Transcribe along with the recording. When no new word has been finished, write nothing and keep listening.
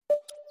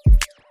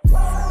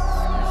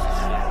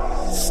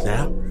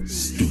Snap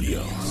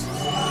Studios.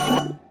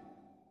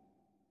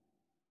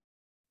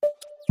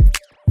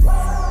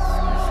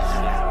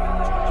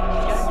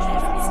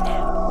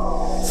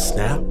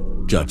 Snap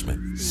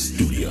Judgment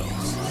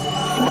Studios.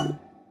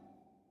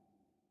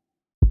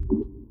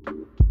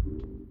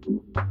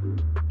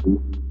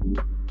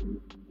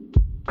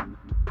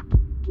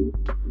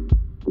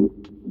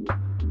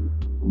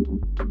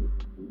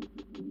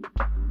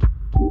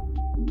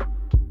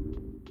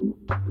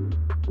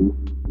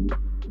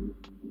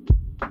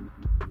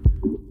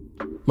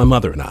 My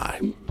mother and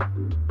I,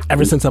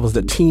 ever since I was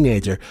a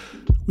teenager,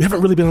 we haven't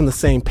really been on the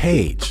same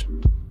page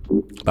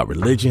about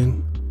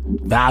religion,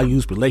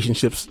 values,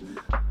 relationships,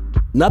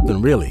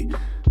 nothing really.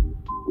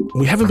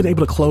 We haven't been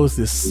able to close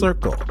this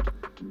circle.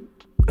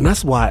 And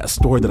that's why a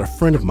story that a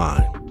friend of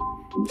mine,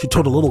 she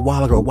told a little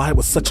while ago, why it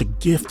was such a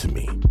gift to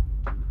me.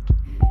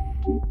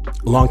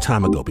 A long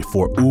time ago,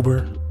 before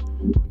Uber,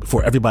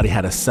 before everybody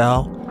had a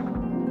cell,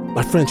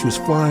 my friend, she was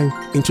flying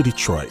into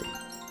Detroit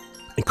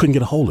and couldn't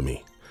get a hold of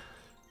me.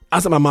 I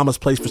was at my mama's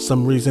place for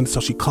some reason, so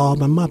she called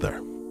my mother.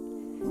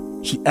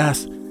 She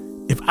asked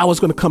if I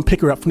was going to come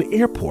pick her up from the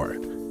airport.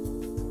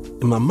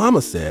 And my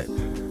mama said,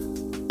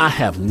 I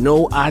have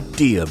no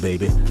idea,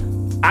 baby.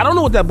 I don't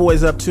know what that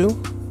boy's up to.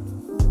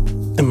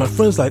 And my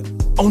friend's like,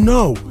 oh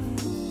no,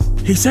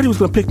 he said he was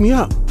going to pick me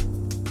up.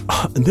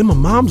 And then my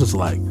mom's was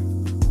like,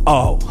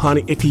 oh,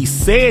 honey, if he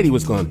said he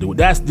was going to do it,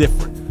 that's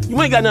different.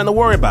 You ain't got nothing to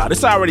worry about.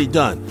 It's already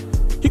done.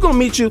 He going to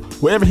meet you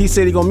wherever he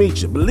said he going to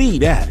meet you. Believe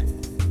that.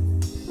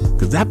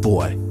 Because that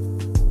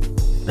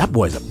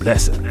boy's a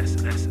blessing.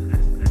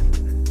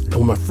 And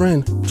when my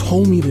friend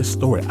told me this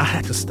story, I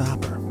had to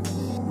stop her.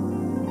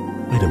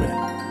 Wait a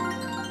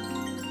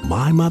minute.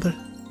 My mother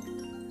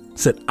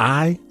said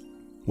I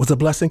was a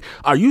blessing?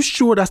 Are you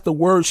sure that's the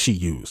word she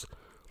used?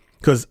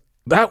 Because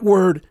that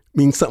word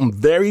means something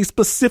very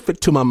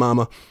specific to my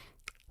mama.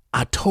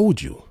 I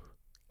told you.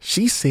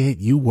 She said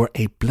you were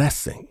a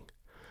blessing.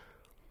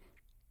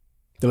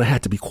 Then I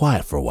had to be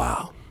quiet for a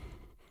while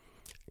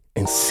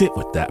and sit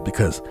with that,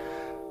 because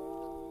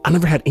I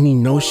never had any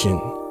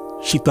notion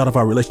she thought of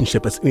our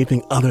relationship as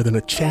anything other than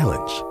a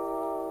challenge,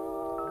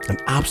 an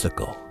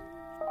obstacle,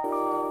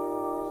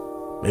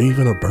 maybe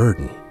even a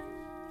burden.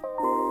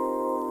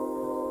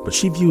 But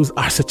she views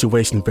our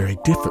situation very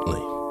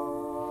differently,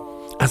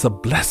 as a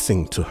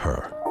blessing to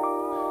her.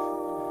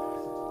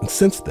 And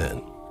since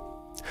then,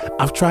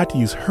 I've tried to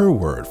use her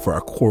word for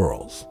our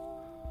quarrels,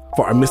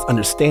 for our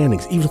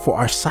misunderstandings, even for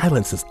our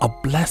silences, a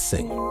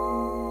blessing.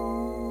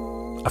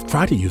 I've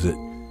tried to use it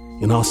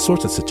in all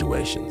sorts of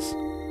situations.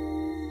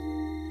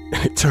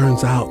 And it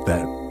turns out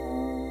that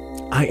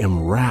I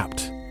am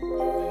wrapped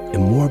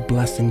in more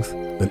blessings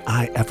than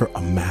I ever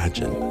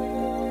imagined.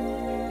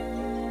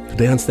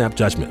 Today on Snap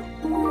Judgment,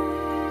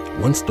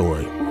 one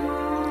story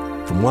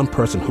from one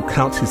person who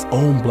counts his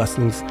own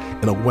blessings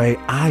in a way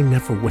I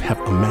never would have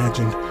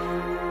imagined.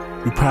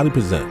 We proudly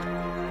present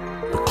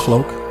the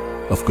Cloak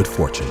of Good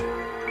Fortune.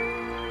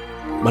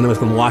 My name is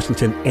Glenn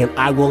Washington, and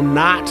I will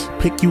not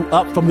pick you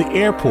up from the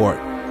airport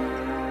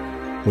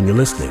when you're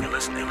listening to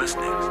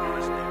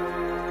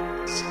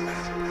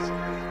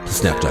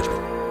Snap Judgment.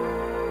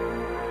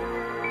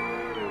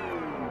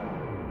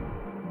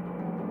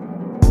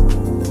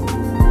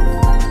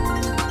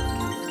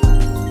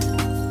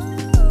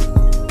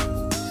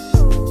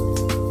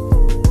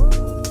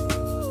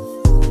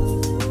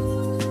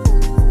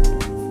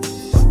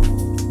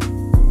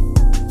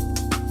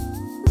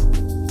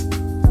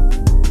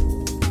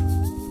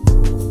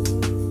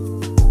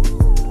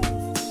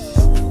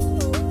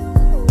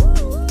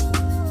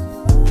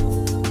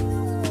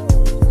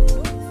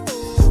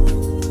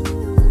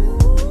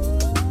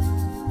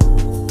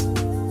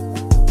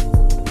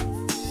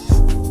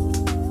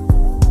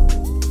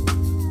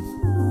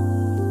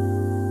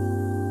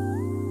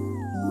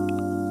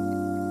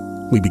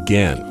 We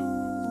began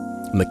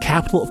in the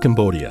capital of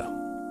Cambodia,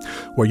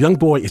 where a young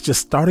boy is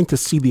just starting to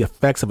see the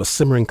effects of a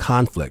simmering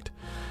conflict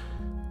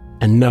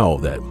and know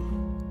that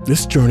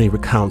this journey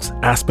recounts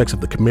aspects of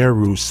the Khmer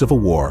Rouge Civil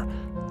War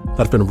that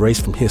have been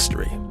erased from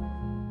history.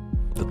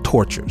 The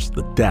tortures,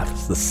 the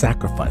deaths, the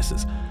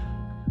sacrifices.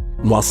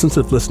 And while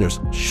sensitive listeners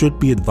should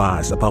be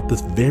advised about this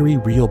very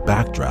real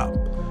backdrop,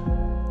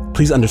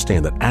 please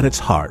understand that at its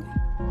heart,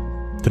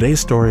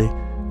 today's story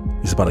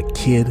is about a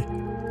kid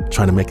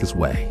trying to make his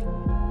way.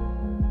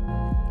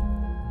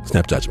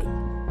 Snap Judgment.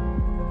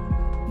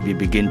 We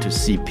begin to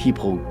see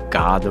people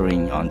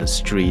gathering on the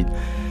street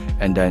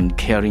and then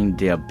carrying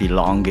their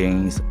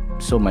belongings.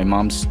 So my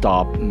mom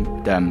stopped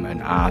them and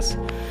asked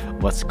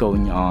what's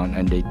going on,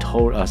 and they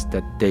told us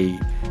that they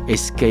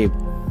escaped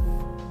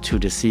to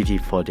the city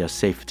for their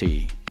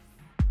safety.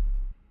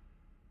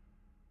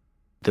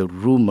 The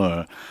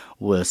rumor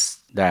was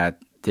that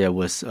there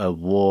was a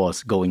war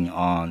going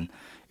on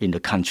in the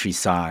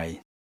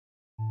countryside.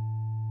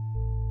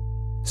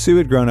 Sue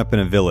had grown up in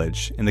a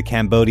village in the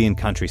Cambodian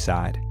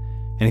countryside,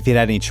 and if he'd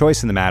had any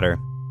choice in the matter,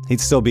 he'd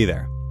still be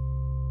there.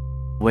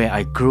 Where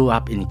I grew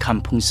up in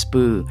Kampong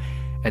Speu,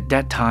 at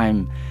that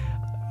time,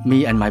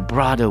 me and my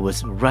brother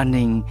was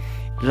running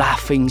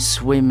laughing,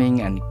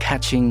 swimming, and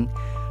catching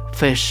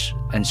fish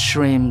and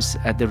shrimps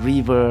at the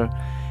river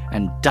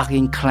and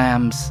ducking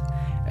clams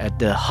at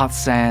the hot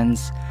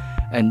sands.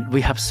 And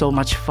we have so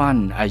much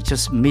fun. I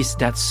just miss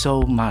that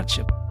so much.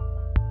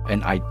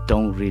 And I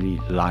don't really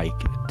like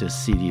the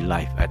city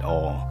life at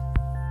all.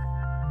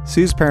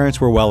 Sue's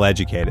parents were well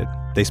educated.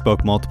 They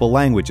spoke multiple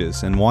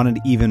languages and wanted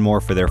even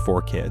more for their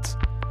 4 kids.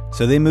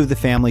 So they moved the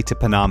family to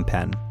Phnom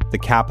Penh, the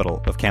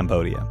capital of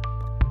Cambodia.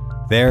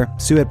 There,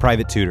 Sue had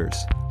private tutors,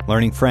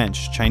 learning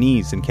French,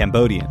 Chinese, and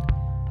Cambodian.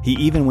 He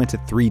even went to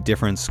 3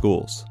 different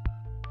schools.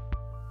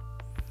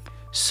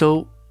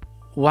 So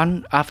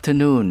one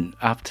afternoon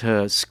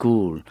after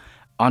school,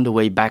 on the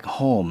way back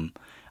home,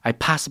 I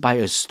passed by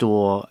a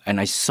store and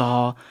I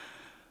saw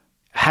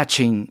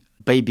hatching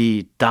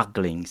baby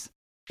ducklings.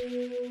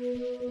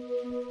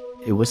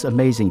 It was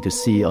amazing to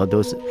see all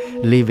those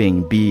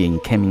living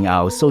beings coming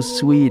out, so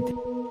sweet.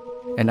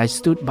 And I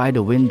stood by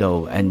the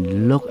window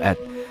and looked at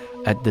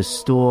the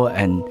store,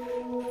 and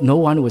no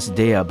one was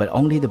there, but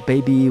only the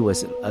baby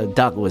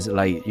duck was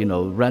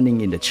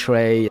running in the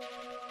tray.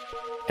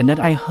 And then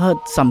I heard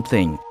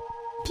something,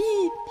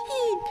 peep,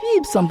 peep,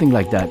 peep, something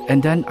like that.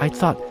 And then I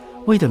thought,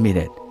 wait a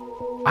minute.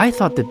 I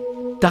thought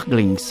the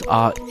ducklings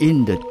are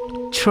in the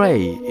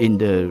tray, in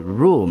the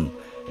room,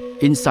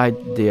 inside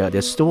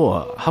their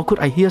store. How could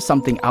I hear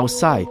something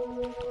outside?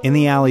 In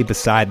the alley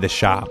beside the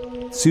shop,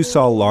 Sue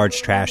saw a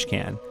large trash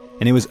can,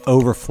 and it was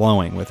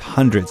overflowing with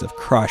hundreds of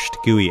crushed,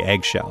 gooey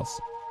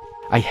eggshells.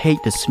 I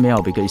hate the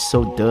smell because it's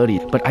so dirty,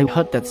 but I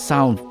heard that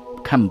sound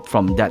come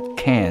from that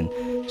can.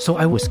 So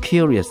I was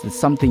curious that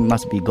something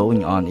must be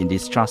going on in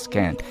this trash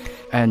can.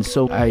 And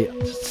so I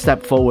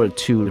stepped forward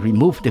to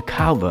remove the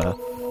cover,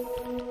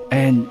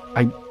 and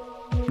I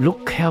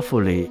looked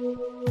carefully.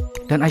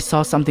 Then I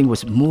saw something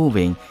was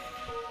moving.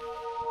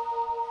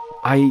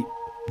 I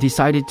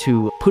decided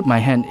to put my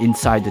hand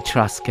inside the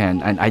trash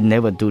can, and I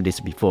never do this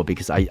before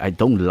because I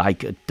don't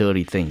like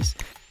dirty things.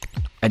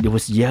 And it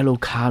was yellow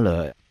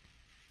color.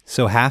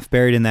 So half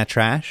buried in that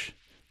trash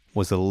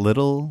was a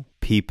little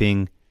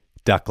peeping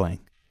duckling,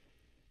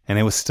 and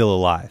it was still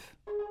alive.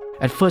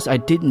 At first, I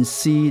didn't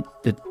see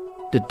the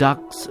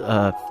duck's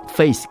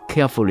face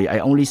carefully. I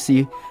only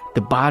see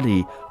the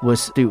body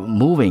was still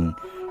moving.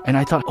 And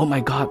I thought, oh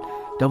my God,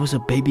 that was a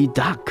baby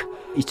duck.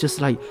 It's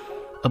just like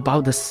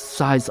about the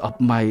size of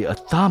my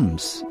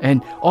thumbs.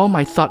 And all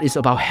my thought is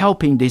about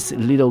helping this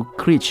little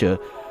creature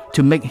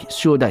to make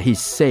sure that he's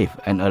safe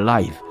and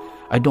alive.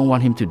 I don't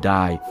want him to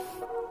die.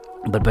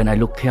 But when I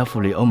look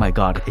carefully, oh my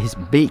God, his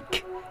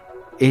beak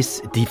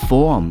is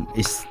deformed.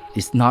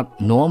 It's not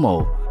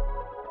normal.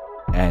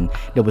 And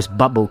there was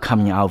bubble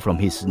coming out from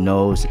his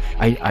nose.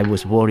 I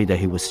was worried that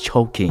he was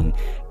choking.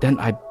 Then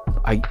I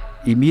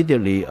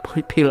immediately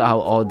peel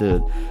out all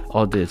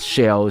the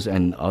shells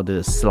and all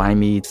the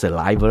slimy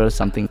saliva or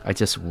something. I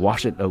just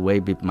wash it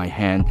away with my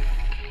hand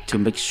to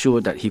make sure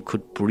that he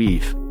could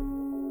breathe.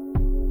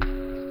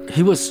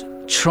 He was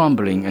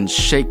trembling and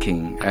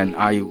shaking, and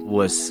I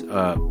was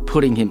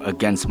putting him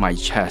against my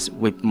chest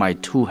with my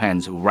 2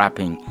 hands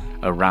wrapping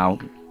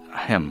around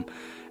him,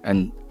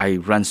 and I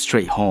ran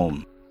straight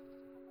home.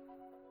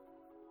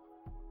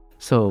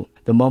 So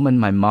the moment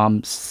my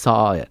mom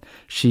saw it,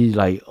 she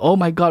like, oh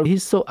my God,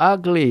 he's so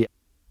ugly.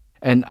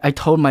 And I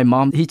told my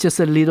mom, he's just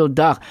a little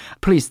duck.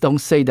 Please don't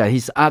say that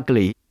he's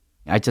ugly.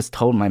 I just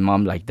told my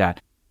mom like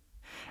that.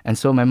 And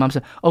so my mom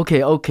said,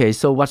 okay,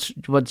 so what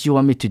do you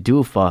want me to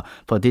do for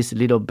this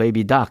little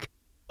baby duck?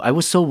 I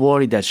was so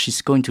worried that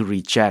she's going to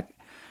reject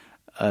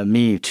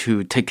me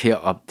to take care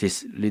of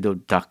this little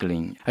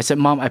duckling. I said,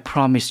 Mom, I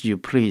promise you,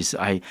 please.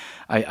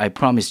 I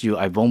promise you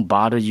I won't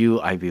bother you.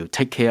 I will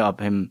take care of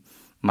him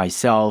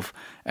myself,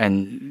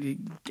 and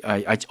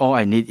all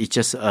I need is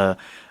just a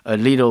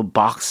little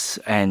box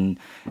and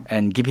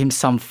give him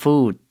some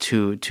food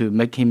to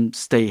make him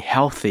stay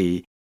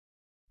healthy.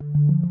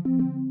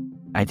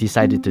 I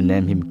decided to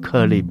name him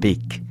Curly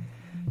Beak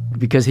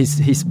because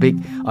his beak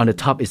on the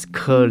top is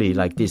curly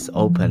like this,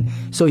 open.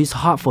 So it's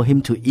hard for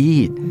him to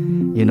eat,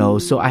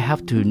 so I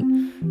have to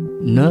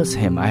nurse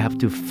him. I have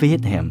to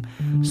feed him.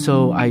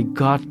 So I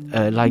got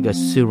like a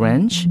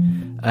syringe,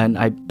 and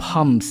I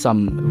pumped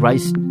some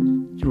rice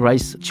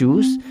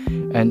juice,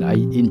 and I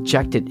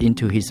injected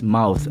into his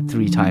mouth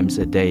 3 times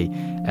a day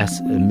as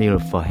a meal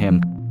for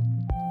him.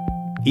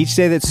 Each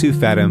day that Sue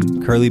fed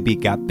him, Curly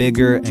Beak got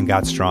bigger and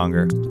got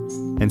stronger,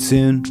 and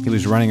soon he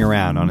was running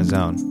around on his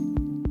own.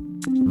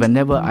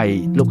 Whenever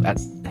I look at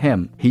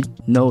him, he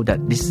knows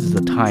that this is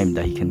the time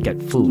that he can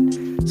get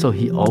food. So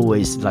he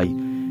always like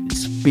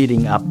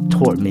speeding up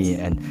toward me,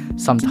 and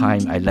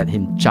sometimes I let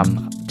him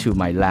jump to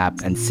my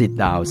lap and sit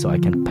down so I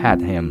can pet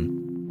him.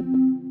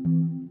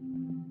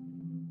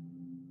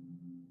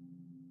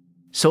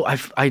 So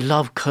I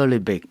love Curly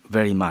Beak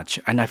very much,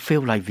 and I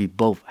feel like we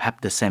both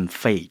have the same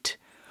fate.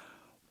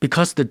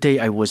 Because the day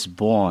I was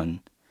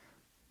born,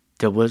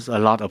 there was a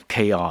lot of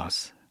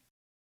chaos.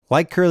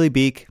 Like Curly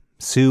Beak,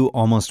 Sue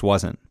almost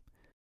wasn't.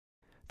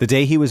 The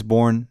day he was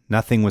born,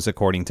 nothing was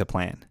according to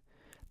plan.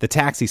 The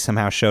taxi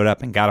somehow showed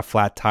up and got a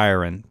flat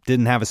tire and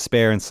didn't have a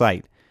spare in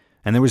sight.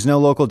 and there was no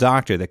local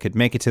doctor that could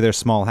make it to their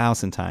small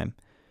house in time.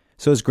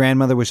 So his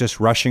grandmother was just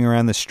rushing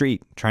around the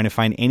street, trying to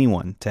find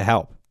anyone to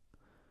help.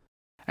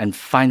 And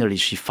finally,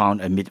 she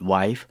found a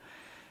midwife,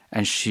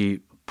 and she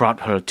brought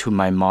her to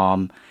my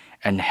mom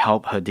and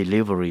helped her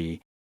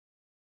delivery.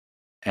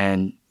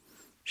 And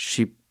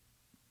she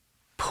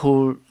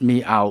pulled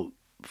me out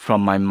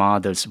from my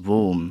mother's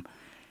womb.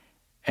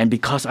 And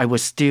because I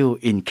was still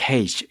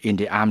encaged in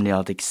the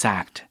amniotic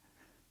sac,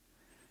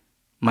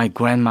 my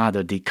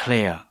grandmother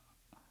declared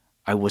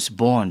I was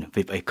born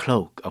with a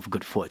cloak of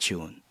good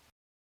fortune.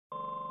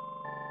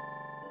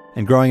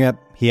 And growing up,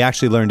 he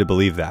actually learned to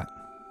believe that.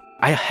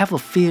 I have a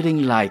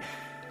feeling like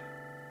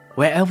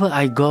wherever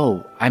I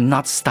go, I'm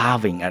not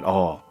starving at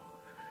all.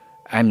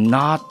 I'm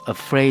not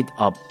afraid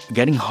of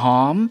getting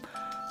harmed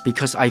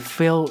because I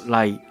feel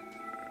like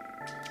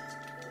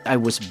I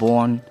was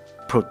born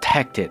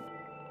protected.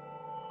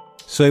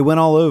 So he went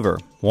all over,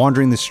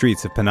 wandering the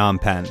streets of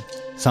Phnom Penh,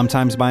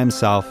 sometimes by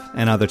himself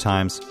and other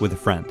times with a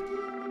friend.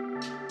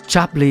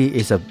 Chapley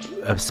is a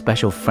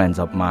special friend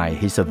of mine.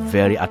 He's a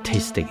very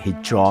artistic. He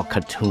draw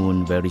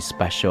cartoon very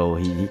special.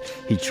 He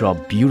draw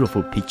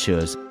beautiful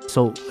pictures.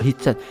 So he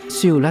said,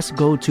 Sue, let's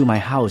go to my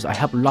house. I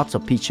have lots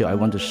of pictures I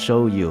want to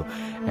show you.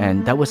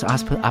 And that was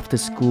after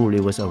school.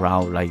 It was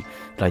around like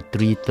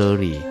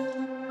 3:30.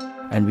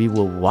 And we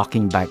were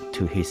walking back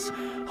to his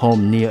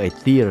home near a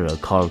theater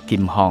called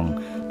Kim Hong.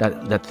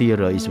 That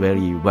theater is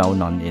very well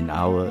known in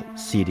our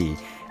city.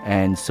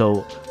 And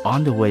so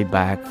on the way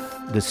back,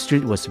 the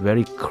street was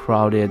very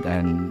crowded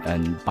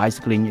and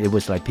bicycling. It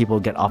was like people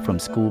get off from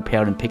school,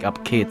 parents pick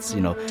up kids,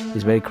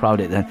 it's very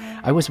crowded. And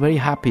I was very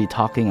happy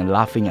talking and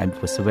laughing. I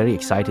was very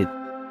excited.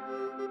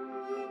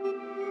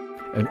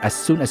 And as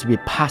soon as we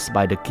passed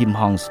by the Kim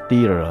Hong's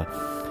theater,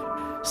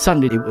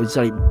 suddenly it was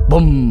like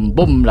boom,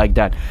 boom, like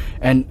that.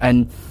 And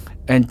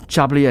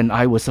Chapley and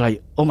I was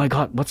like, oh my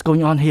God, what's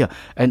going on here?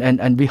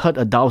 And we heard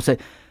a dog say,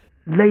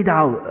 lay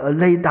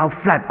down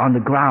flat on the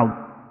ground.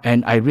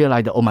 And I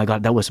realized that, oh my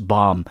God, that was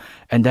bomb.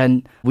 And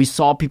then we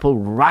saw people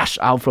rush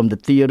out from the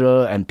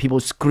theater and people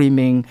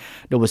screaming.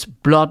 There was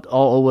blood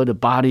all over the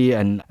body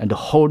and the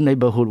whole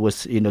neighborhood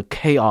was in a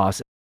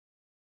chaos.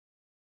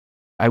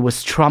 I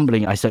was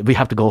trembling. I said, we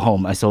have to go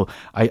home. And so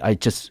I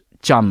just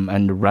jumped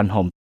and ran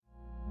home.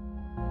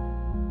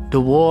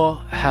 The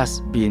war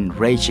has been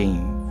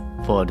raging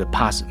for the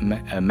past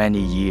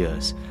many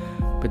years.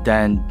 But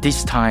then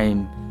this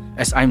time,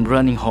 as I'm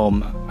running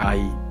home, I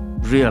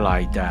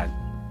realized that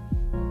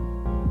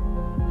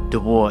the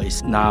war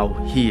is now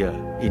here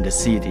in the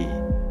city.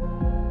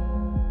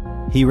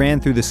 He ran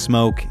through the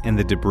smoke and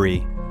the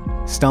debris,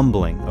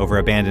 stumbling over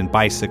abandoned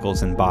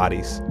bicycles and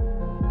bodies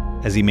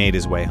as he made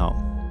his way home.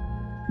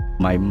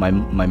 My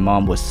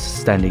mom was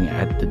standing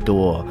at the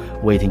door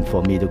waiting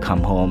for me to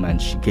come home, and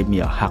she gave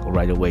me a hug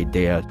right away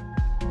there.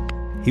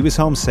 He was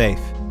home safe,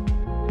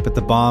 but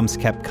the bombs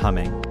kept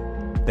coming.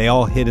 They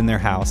all hid in their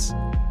house,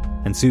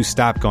 and Sue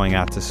stopped going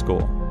out to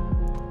school.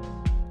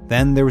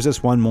 Then there was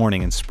this one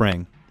morning in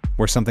spring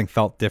where something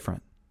felt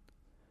different.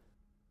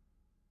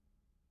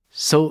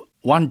 So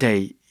one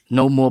day,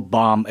 no more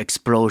bomb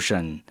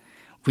explosion.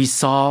 We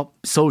saw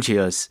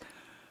soldiers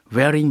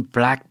wearing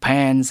black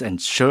pants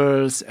and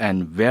shirts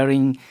and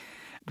wearing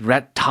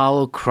red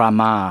towel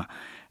krama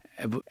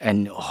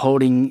and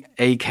holding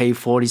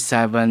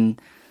AK-47,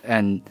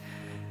 and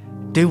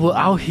they were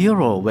our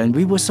hero. When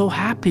we were so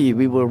happy,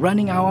 we were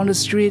running out on the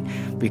street,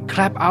 we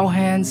clap our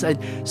hands and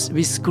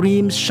we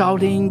scream,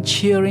 shouting,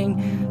 cheering,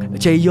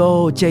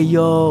 Jayo,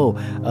 Jayo.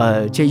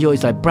 Jayo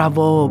is like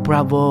bravo,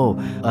 bravo.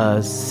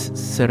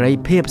 Serai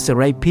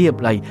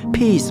Pip, like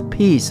peace,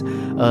 peace.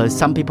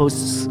 Some people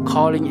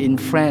calling in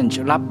French,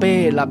 la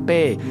paix,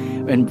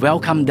 and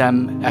welcome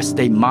them as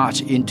they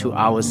march into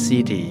our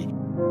city.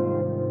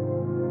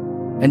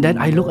 And then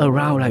I look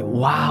around like,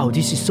 wow,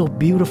 this is so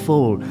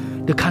beautiful.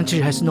 The country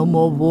has no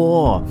more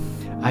war.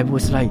 I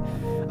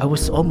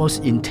was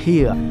almost in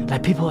tears.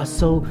 Like people are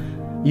so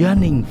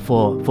yearning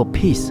for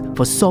peace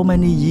for so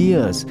many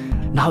years.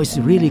 Now it's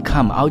really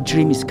come. Our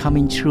dream is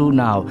coming true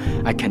now.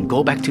 I can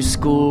go back to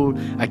school.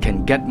 I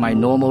can get my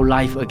normal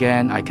life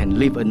again. I can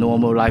live a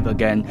normal life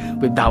again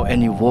without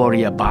any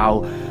worry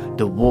about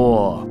the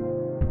war.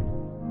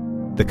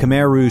 The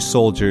Khmer Rouge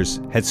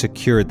soldiers had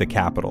secured the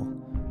capital,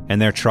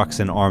 and their trucks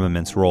and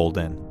armaments rolled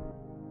in.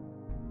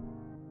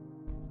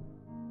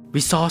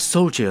 We saw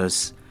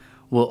soldiers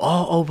were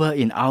all over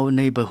in our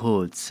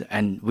neighborhoods,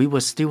 and we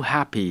were still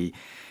happy.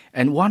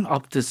 And one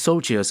of the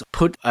soldiers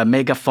put a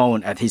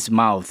megaphone at his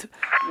mouth.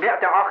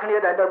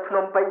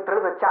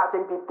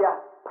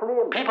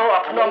 People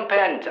of Phnom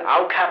Penh,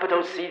 our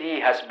capital city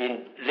has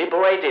been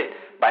liberated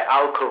by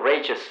our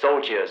courageous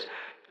soldiers.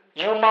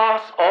 You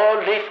must all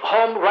leave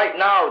home right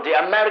now.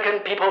 The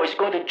American people is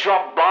going to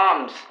drop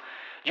bombs.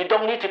 You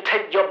don't need to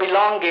take your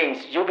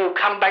belongings. You will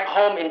come back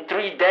home in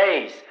 3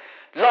 days.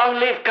 Long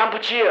live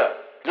Cambodia!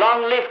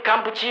 Long live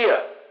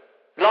Cambodia!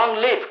 Long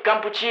live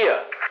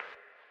Cambodia!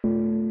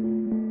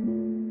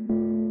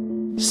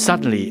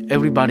 Suddenly,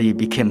 everybody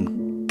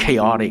became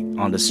chaotic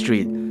on the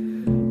street,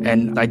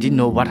 and I didn't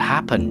know what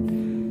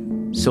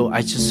happened. So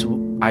I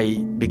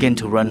began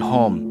to run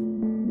home.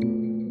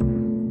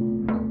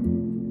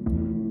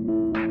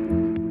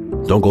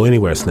 Don't go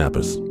anywhere,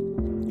 snappers.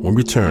 When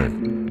we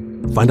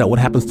return, find out what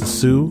happens to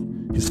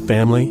Sue, his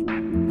family,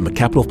 and the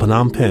capital of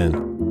Phnom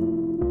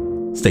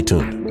Penh. Stay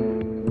tuned.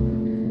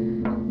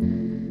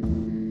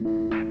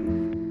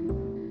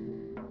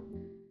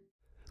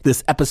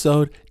 This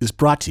episode is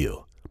brought to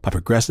you by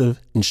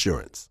Progressive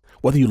Insurance.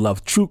 Whether you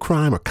love true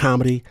crime or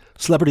comedy,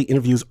 celebrity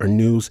interviews or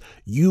news,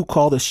 you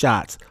call the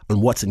shots on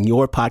what's in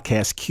your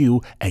podcast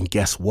queue, and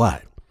guess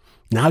what?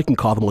 Now you can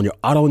call them on your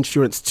auto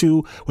insurance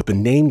too with the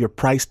Name Your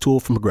Price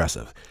tool from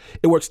Progressive.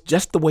 It works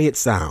just the way it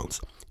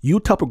sounds. You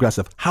tell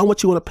Progressive how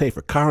much you want to pay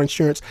for car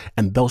insurance,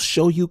 and they'll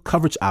show you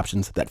coverage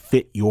options that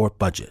fit your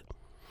budget.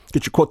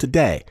 Get your quote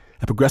today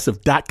at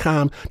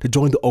Progressive.com to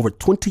join the over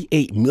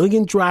 28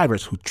 million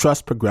drivers who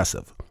trust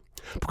Progressive.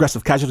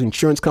 Progressive Casualty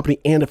Insurance Company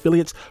and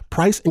affiliates.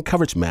 Price and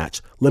coverage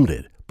match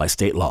limited by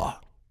state law.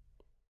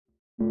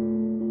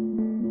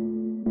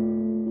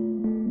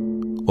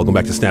 Welcome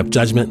back to Snap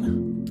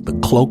Judgment, the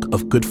Cloak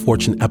of Good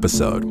Fortune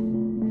episode.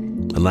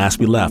 And last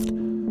we left,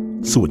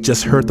 Sue had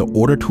just heard the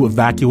order to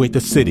evacuate the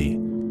city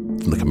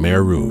from the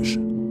Khmer Rouge.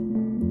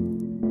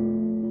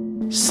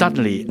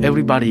 Suddenly,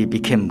 everybody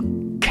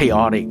became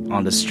chaotic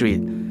on the street,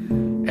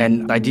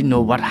 and I didn't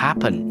know what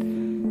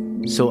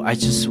happened. So I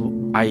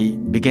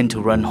began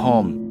to run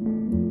home.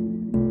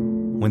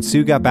 When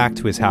Sue got back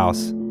to his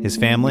house, his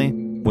family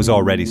was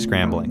already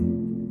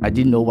scrambling. I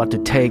didn't know what to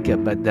take,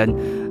 but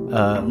then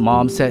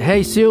Mom said,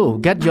 "Hey, Sue,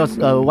 get your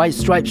white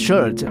striped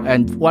shirt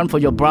and one for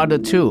your brother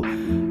too.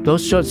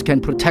 Those shirts can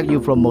protect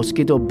you from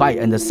mosquito bite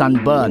and the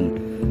sunburn."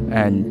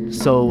 And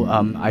so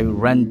I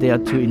ran there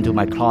too into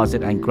my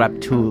closet and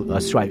grabbed two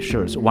striped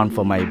shirts, one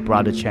for my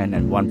brother Chen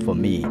and one for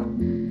me.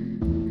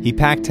 He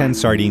packed 10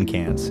 sardine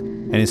cans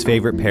and his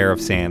favorite pair of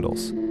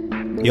sandals.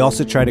 He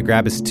also tried to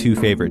grab his 2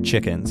 favorite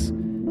chickens,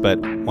 but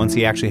once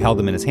he actually held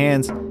them in his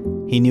hands,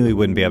 he knew he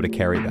wouldn't be able to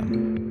carry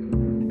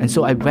them. And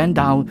so I went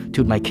down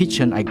to my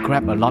kitchen, I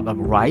grabbed a lot of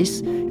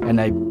rice,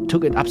 and I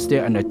took it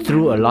upstairs and I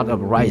threw a lot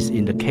of rice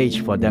in the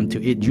cage for them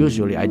to eat.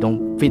 Usually I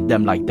don't feed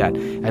them like that.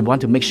 I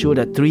want to make sure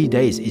that 3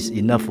 days is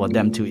enough for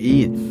them to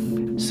eat.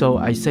 So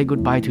I say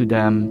goodbye to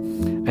them,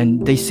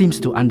 and they seem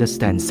to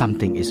understand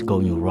something is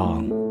going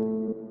wrong.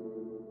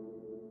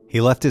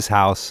 He left his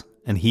house,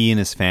 and he and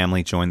his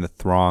family joined the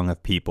throng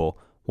of people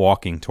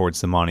walking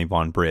towards the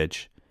Monivon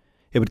Bridge.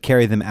 It would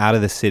carry them out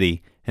of the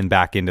city and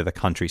back into the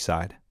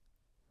countryside.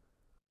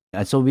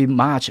 And so we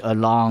marched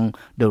along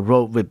the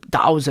road with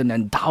thousands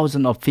and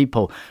thousands of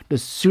people. The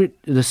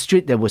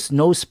street, there was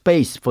no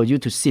space for you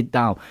to sit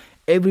down.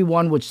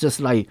 Everyone was just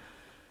like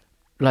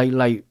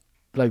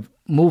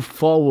move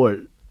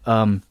forward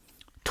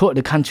toward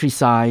the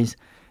countryside.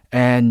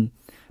 And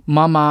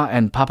Mama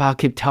and Papa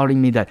keep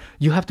telling me that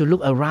you have to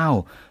look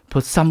around for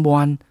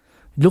someone.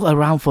 Look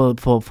around for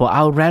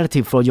our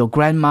relative, for your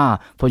grandma,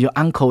 for your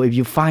uncle if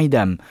you find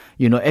them.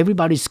 You know,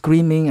 everybody's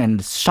screaming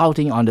and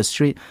shouting on the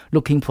street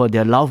looking for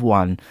their loved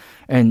one.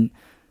 And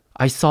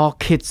I saw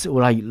kids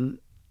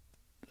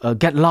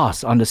get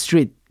lost on the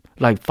street,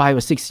 like 5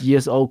 or 6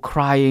 years old,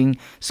 crying,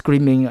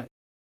 screaming.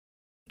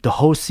 The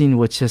whole scene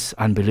was just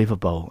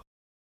unbelievable.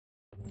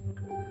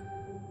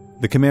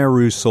 The Khmer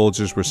Rouge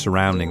soldiers were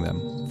surrounding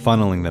them,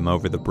 funneling them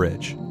over the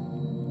bridge.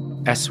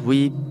 As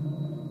we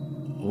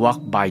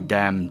walked by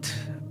them,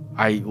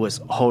 I was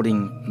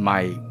holding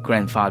my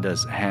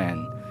grandfather's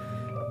hand,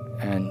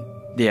 and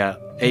their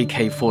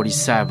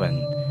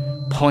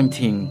AK-47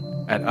 pointing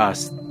at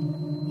us,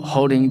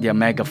 holding their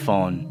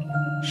megaphone,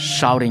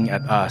 shouting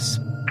at us,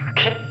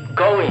 "Keep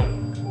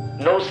going,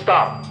 no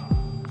stop.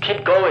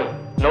 Keep going,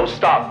 no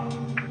stop."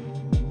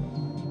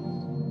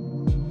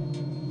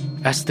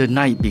 As the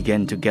night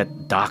began to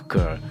get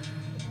darker,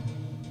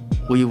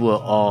 we were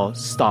all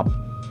stopped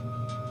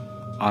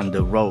on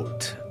the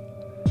road,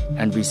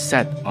 and we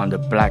sat on the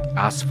black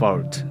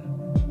asphalt.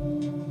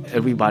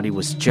 Everybody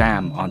was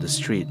jammed on the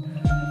street.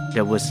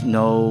 There was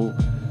no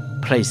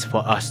place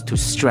for us to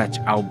stretch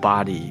our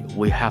body.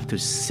 We have to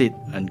sit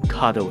and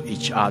cuddle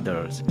each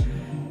other.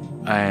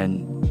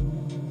 And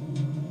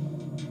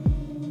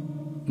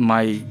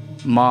my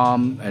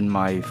mom and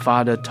my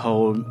father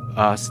told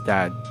us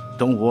that,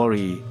 "Don't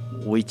worry,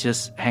 we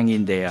just hang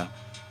in there.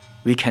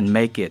 We can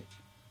make it.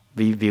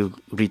 We will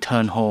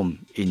return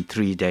home in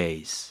 3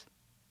 days."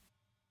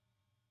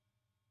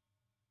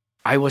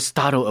 I was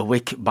startled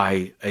awake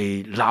by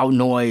a loud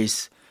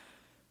noise.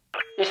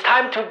 "It's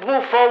time to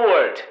move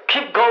forward.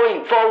 Keep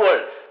going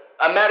forward.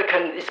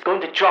 American is going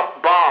to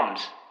drop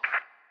bombs."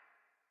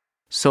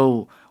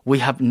 So we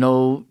have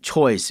no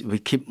choice. We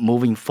keep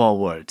moving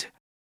forward.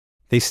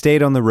 They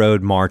stayed on the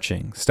road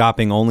marching,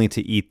 stopping only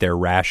to eat their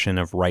ration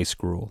of rice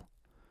gruel.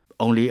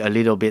 Only a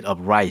little bit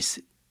of rice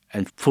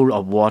and full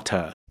of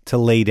water. To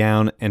lay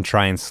down and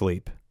try and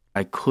sleep.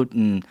 I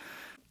couldn't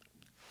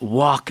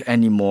walk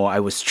anymore. I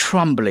was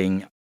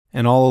trembling.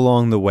 And all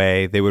along the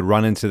way, they would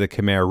run into the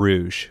Khmer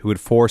Rouge, who would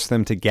force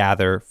them to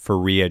gather for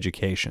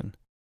re-education.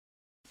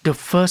 The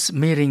first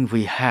meeting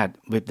we had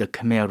with the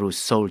Khmer Rouge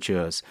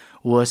soldiers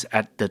was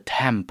at the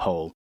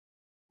temple.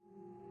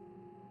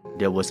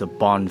 There was a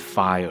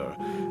bonfire.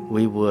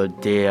 We were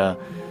there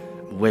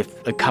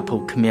with a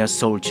couple Khmer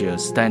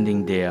soldiers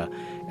standing there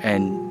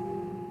and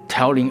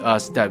telling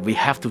us that we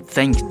have to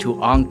thank to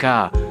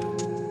Angkar.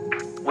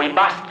 We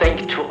must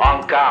thank to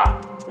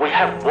Angkar. We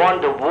have won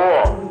the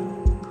war,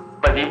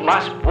 but we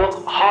must work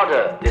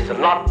harder. There's a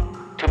lot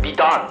to be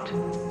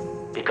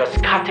done because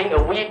cutting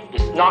a weed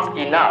is not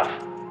enough.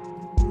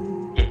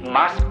 It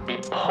must be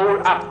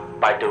pulled up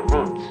by the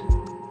roots.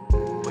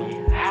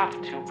 We have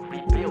to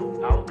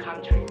rebuild our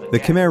country again. The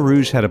Khmer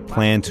Rouge had a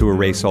plan to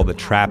erase all the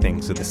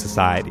trappings of the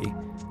society,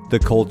 the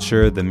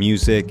culture, the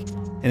music,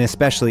 and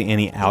especially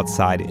any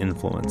outside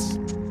influence.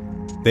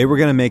 They were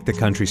going to make the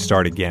country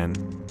start again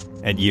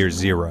at year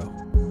zero.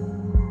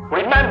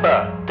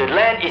 Remember, the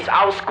land is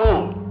our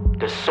school,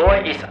 the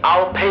soil is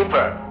our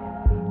paper,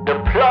 the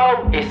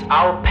plow is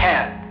our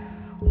pen.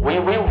 We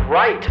will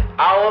write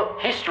our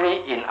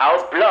history in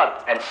our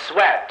blood and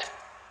sweat.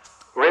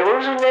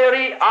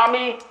 Revolutionary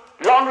Army,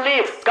 long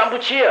live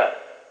Cambodia!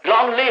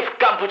 Long live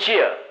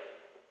Cambodia!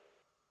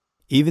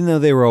 Even though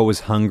they were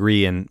always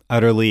hungry and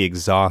utterly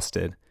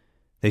exhausted,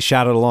 they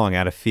shouted along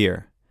out of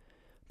fear.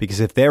 Because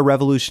if their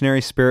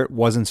revolutionary spirit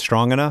wasn't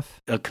strong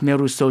enough, a Khmer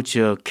Rouge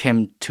soldier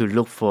came to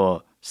look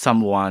for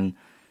someone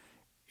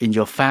in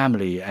your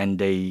family and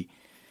they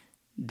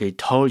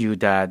told you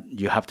that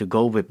you have to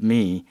go with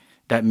me.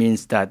 That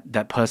means that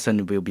that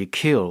person will be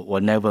killed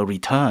or never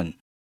return.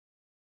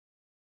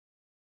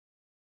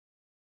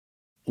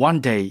 One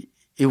day,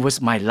 it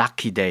was my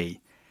lucky day.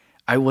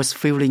 I was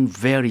feeling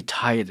very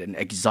tired and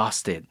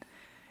exhausted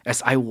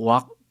as I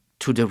walked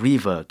to the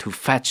river to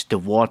fetch the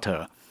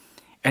water,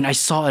 and I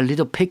saw a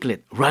little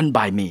piglet run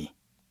by me.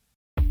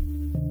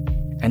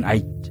 And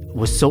I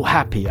was so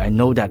happy. I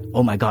know that,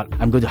 oh my God,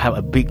 I'm going to have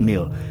a big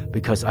meal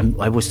because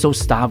I was so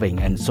starving.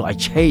 And so I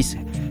chased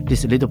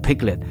this little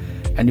piglet,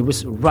 and it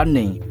was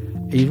running.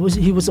 He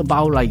was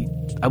about like,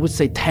 I would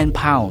say 10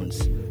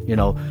 pounds,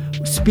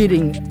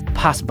 speeding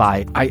past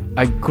by.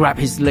 I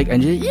grabbed his leg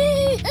and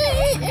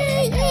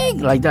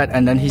like that,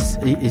 and then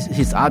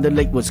his other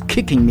leg was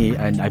kicking me,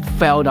 and I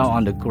fell down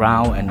on the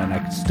ground, and then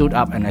I stood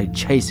up and I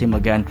chased him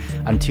again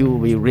until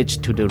we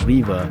reached to the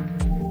river.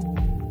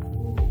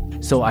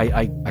 So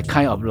I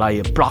kind of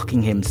like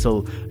blocking him,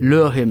 so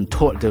lure him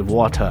toward the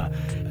water.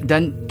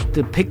 Then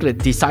the piglet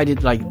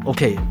decided like,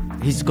 okay,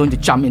 he's going to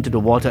jump into the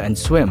water and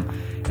swim.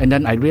 And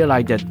then I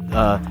realized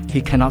that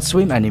he cannot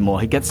swim anymore.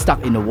 He gets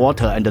stuck in the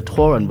water, and the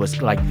torrent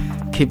was like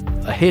keep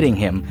hitting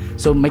him,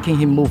 so making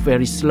him move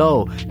very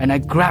slow. And I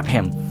grabbed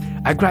him.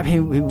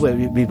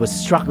 We were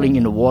struggling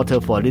in the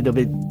water for a little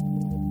bit.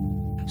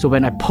 So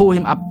when I pulled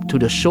him up to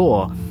the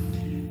shore,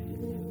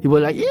 he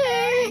was like,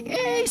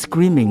 yay,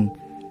 screaming.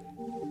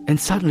 And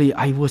suddenly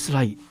I was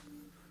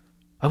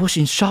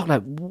in shock,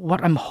 like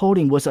what I'm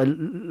holding was a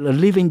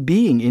living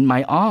being in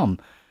my arm.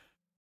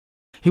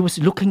 He was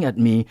looking at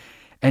me,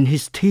 and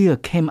his tear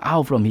came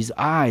out from his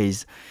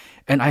eyes,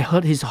 and I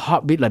heard his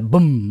heartbeat like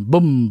boom,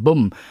 boom,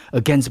 boom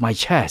against my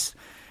chest.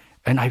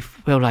 And I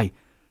felt like,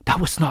 that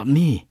was not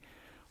me.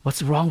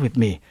 What's wrong with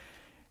me?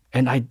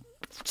 And I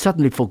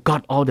suddenly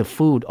forgot all the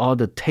food, all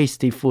the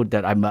tasty food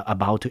that I'm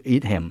about to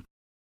eat him.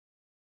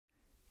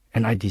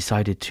 And I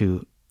decided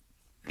to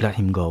let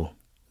him go.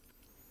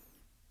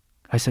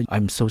 I said,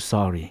 I'm so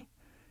sorry.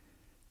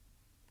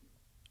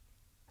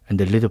 And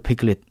the little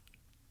piglet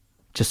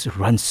just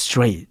ran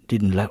straight,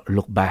 didn't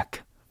look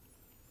back.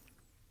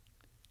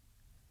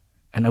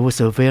 And I was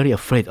very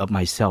afraid of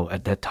myself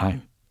at that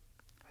time.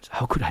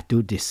 How could I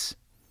do this?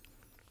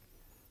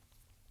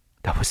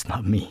 That was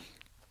not me.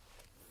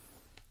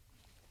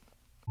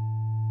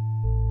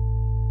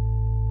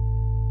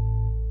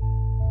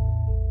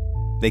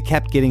 They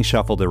kept getting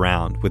shuffled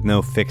around with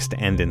no fixed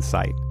end in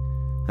sight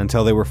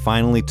until they were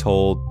finally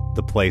told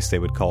the place they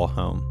would call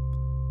home.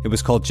 It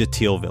was called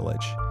Jatil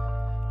Village.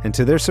 And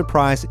to their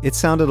surprise, it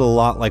sounded a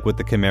lot like what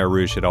the Khmer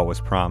Rouge had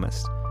always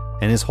promised,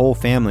 and his whole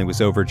family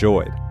was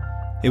overjoyed.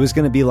 It was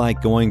going to be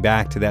like going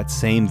back to that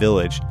same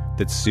village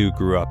that Sue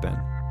grew up in.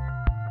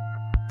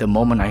 The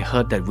moment I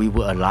heard that we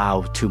were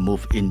allowed to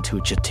move into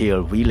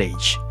Jatil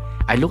Village,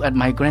 I looked at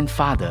my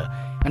grandfather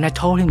and I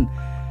told him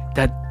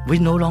that we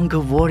no longer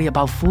worry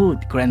about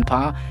food,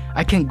 Grandpa.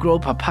 I can grow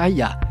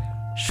papaya,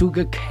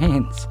 sugar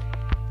canes,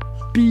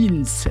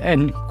 beans,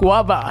 and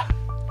guava.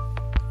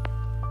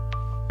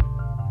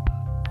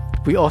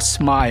 We all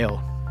smile.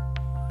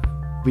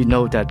 We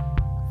know that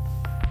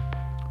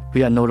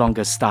we are no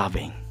longer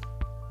starving.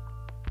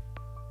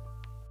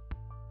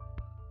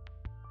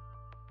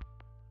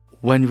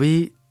 When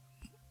we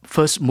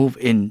first moved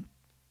in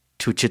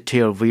to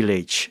Jatil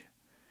Village,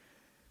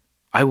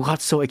 I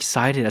got so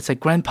excited. I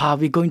said, Grandpa,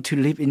 we're going to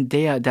live in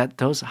there,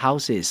 those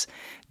houses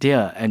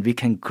there, and we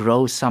can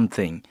grow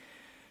something.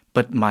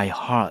 But my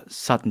heart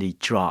suddenly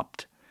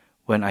dropped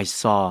when I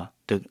saw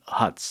the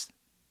huts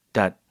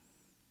that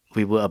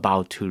we were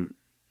about to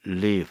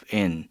live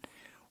in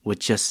with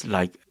just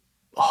like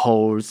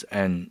holes,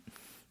 and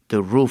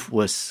the roof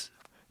was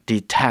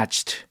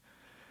detached,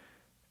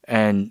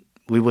 and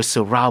we were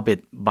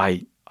surrounded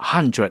by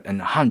hundreds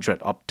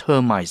of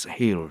termite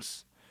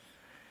hills.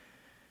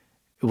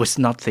 It was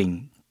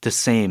nothing the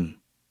same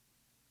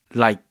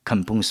like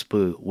Kampong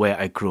Speu, where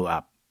I grew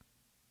up.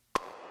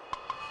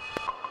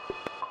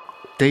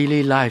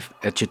 Daily life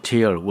at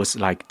Chatil was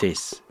like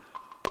this.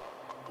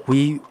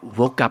 We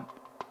woke up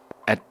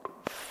at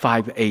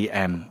 5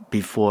 a.m.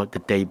 before the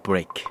day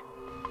break.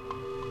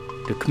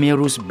 The Khmer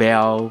Rouge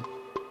bell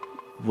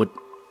would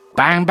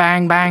bang,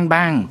 bang, bang,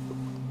 bang,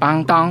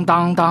 bang, dong,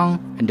 dong,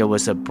 dong, and there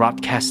was a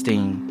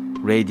broadcasting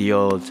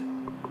radio.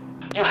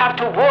 You have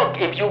to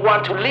work if you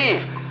want to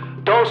live.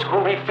 Those who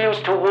refuse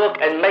to work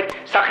and make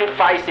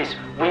sacrifices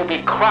will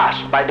be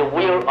crushed by the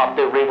will of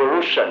the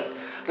revolution.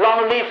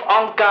 Long live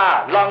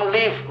Angkar, long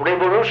live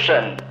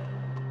revolution.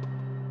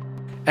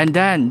 And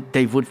then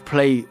they would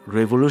play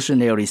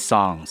revolutionary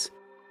songs.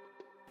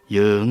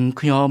 យើង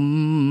ខ្ញុំ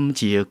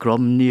ជាក្រុ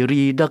មនា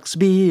រីដឹកស្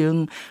បៀង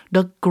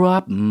ដឹកគ្រា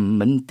ប់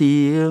មិនទៀ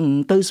ង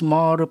ទៅស្ម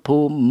រភូ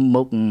មិ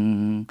មុខ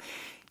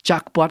ចា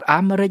ក់ពាត់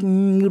អាមេរិក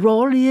រ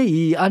លាយ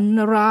អន្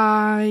ត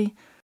រាយ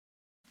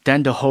Then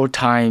the whole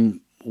time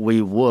we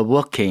were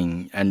working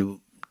and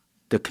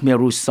the Khmer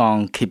Rouge song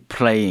kept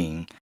playing.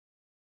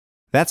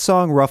 That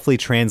song, roughly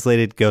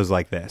translated, goes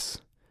like this.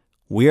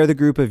 We are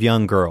the group of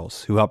young girls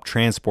who help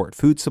transport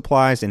food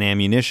supplies and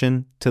ammunition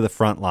to the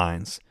front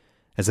lines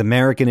as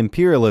American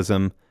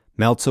imperialism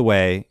melts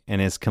away and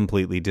is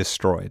completely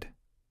destroyed.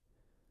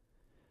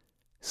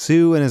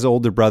 Sue and his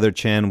older brother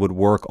Chen would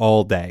work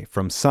all day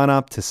from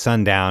sunup to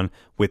sundown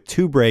with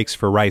 2 breaks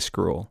for rice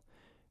gruel,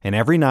 and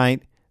every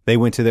night they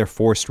went to their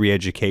forced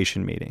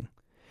re-education meeting.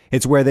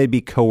 It's where they'd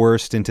be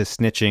coerced into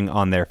snitching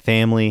on their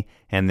family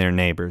and their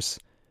neighbors,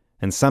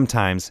 and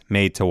sometimes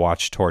made to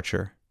watch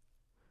torture.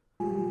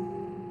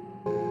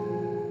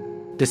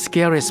 The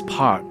scariest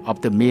part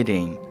of the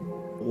meeting,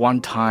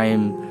 one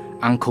time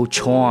Uncle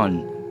Chon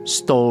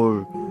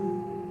stole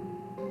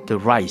the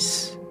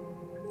rice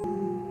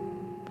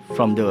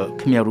from the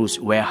Khmer Rouge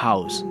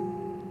warehouse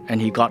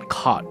and he got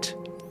caught.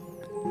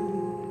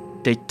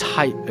 They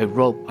tied a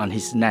rope on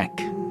his neck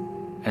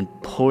and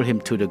pulled him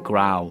to the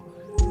ground,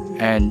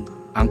 and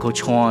Uncle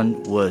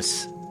Chon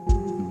was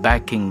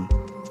begging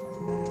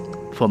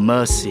for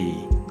mercy.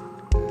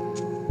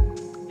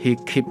 He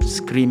kept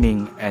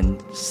screaming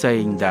and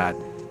saying that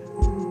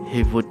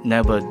he would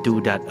never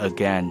do that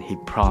again, he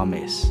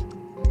promised.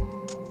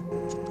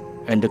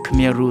 And the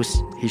Khmer Rouge,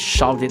 he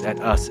shouted at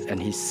us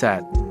and he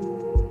said,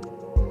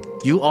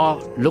 "You all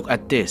look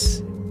at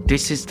this.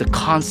 This is the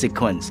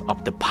consequence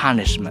of the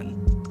punishment."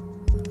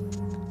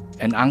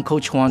 And Uncle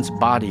Chuan's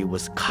body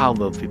was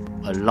covered with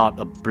a lot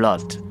of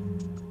blood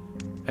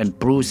and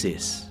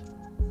bruises.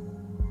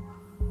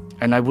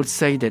 And I would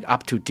say that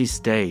up to these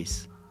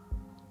days,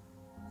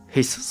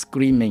 his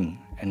screaming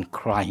and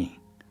crying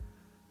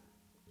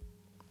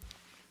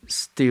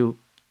still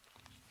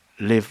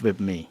live with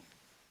me.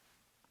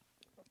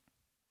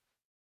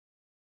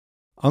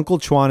 Uncle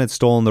Chuan had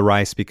stolen the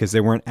rice because they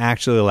weren't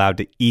actually allowed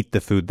to eat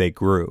the food they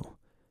grew.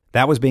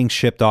 That was being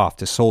shipped off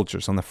to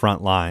soldiers on the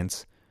front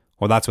lines,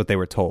 or that's what they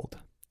were told.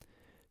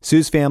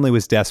 Sue's family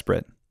was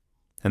desperate,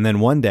 and then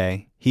one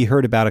day he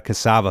heard about a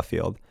cassava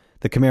field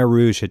the Khmer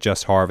Rouge had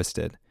just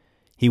harvested.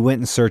 He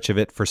went in search of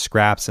it for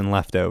scraps and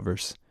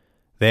leftovers.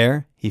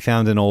 There, he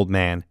found an old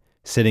man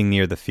sitting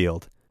near the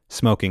field,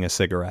 smoking a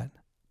cigarette.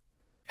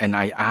 And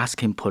I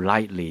asked him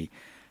politely,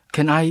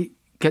 "Can I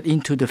get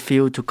into the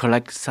field to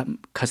collect some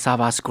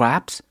cassava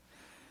scraps?"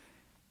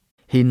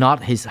 He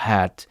nodded his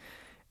head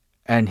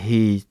and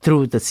he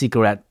threw the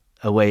cigarette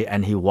away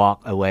and he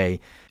walked away.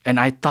 And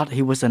I thought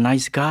he was a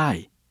nice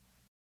guy.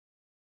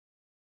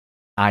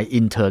 I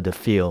entered the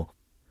field.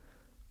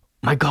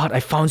 My God, I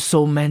found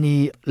so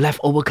many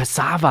leftover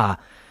cassava.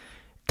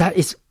 That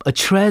is a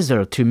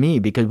treasure to me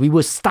because we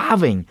were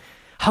starving.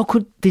 How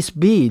could this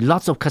be?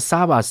 Lots of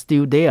cassava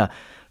still there.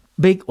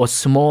 Big or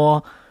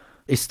small,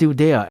 it's still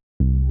there.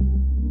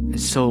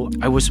 So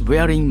I was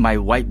wearing my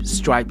white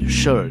striped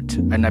shirt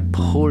and I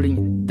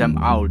pulling them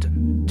out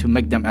to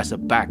make them as a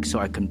bag so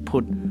I can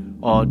put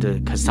all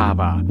the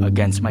cassava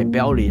against my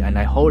belly and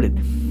I hold it.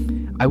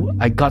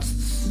 I got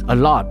a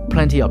lot,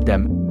 plenty of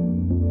them.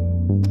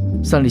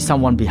 Suddenly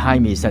someone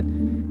behind me said,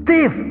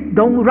 "Thief,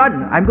 don't run,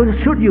 I'm going to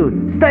shoot you.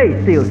 Stay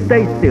still,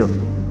 stay still."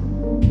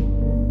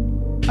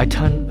 I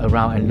turned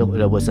around and looked,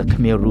 there was a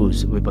Khmer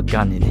Rouge with a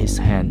gun in his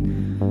hand.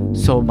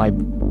 So my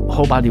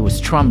whole body was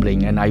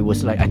trembling and I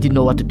was like, I didn't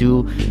know what to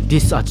do.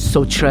 These are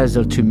so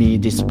treasure to me,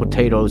 these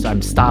potatoes,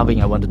 I'm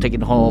starving, I want to take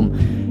it home.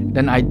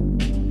 Then I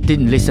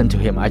didn't listen to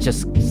him, I just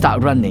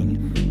started running.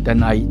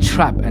 Then I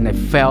trapped and I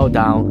fell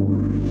down.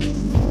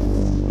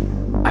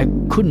 I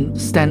couldn't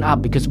stand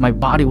up because my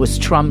body was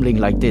trembling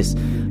like this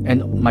and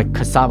my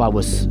cassava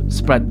was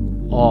spread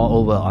all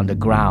over on the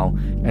ground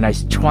and I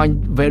tried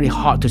very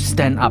hard to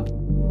stand up.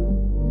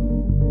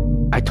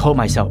 I told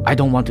myself, I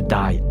don't want to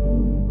die.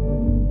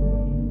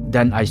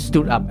 Then I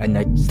stood up and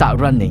I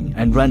started running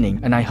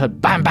and I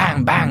heard bang,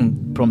 bang,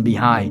 bang from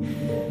behind.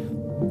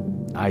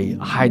 I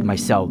hid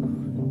myself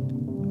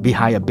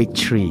behind a big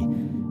tree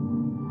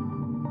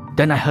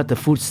Then I heard the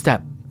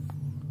footstep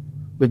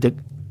with the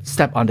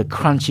step on the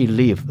crunchy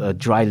leaf,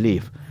 dry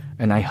leaf.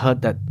 And I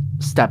heard that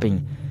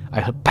stepping.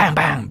 I heard bang,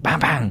 bang, bang,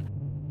 bang.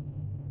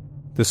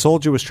 The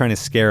soldier was trying to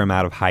scare him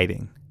out of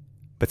hiding,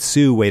 but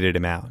Sue waited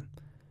him out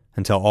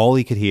until all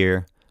he could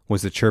hear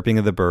was the chirping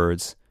of the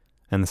birds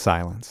and the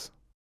silence.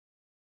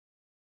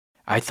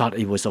 I thought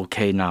it was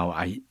okay now,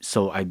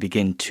 so I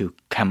began to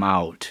come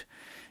out.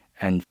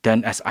 And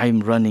then as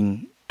I'm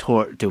running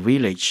toward the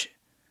village,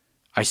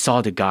 I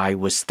saw the guy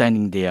was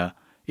standing there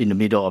in the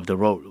middle of the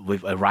road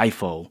with a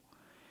rifle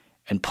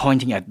and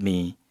pointing at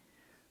me.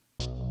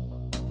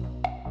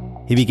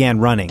 He began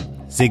running,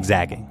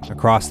 zigzagging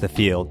across the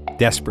field,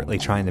 desperately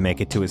trying to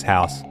make it to his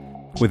house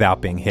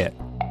without being hit.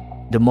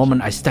 The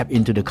moment I stepped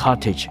into the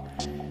cottage,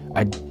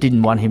 I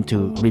didn't want him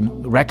to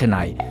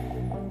recognize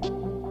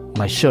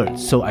my shirt.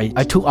 So I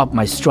took off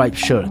my striped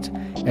shirt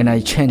and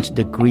I changed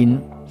the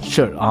green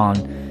shirt on.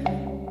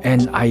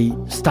 And I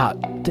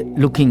started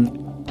looking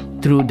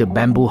through the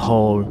bamboo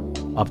hole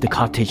of the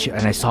cottage,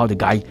 and I saw the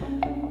guy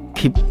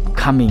keep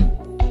coming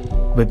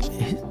with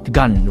the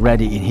gun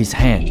ready in his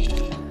hand.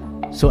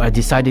 So I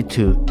decided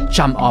to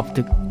jump out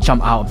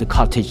of the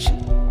cottage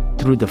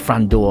through the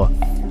front door.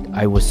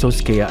 I was so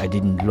scared I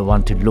didn't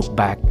want to look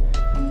back,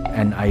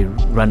 and I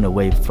ran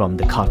away from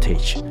the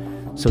cottage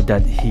so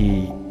that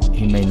he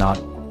may not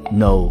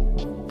know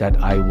that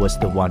I was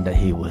the one that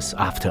he was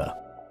after.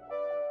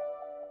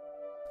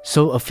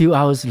 So a few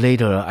hours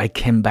later, I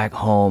came back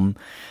home.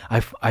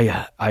 I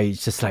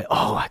just like,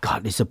 oh my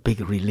God, it's a big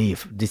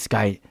relief. This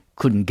guy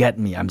couldn't get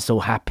me. I'm so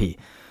happy.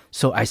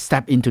 So I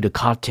stepped into the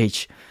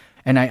cottage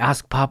and I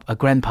asked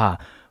Grandpa,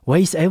 where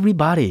is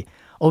everybody?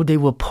 Oh, they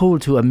were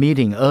pulled to a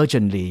meeting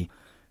urgently.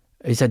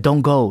 He said,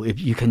 don't go. If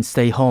you can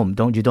stay home,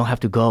 you don't have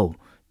to go.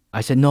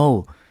 I said,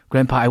 no,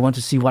 Grandpa, I want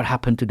to see what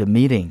happened to the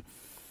meeting.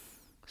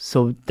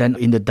 So then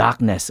in the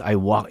darkness, I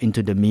walked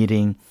into the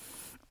meeting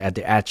at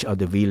the edge of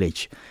the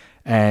village.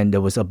 And there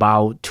was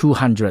about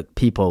 200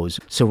 people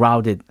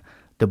surrounded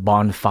the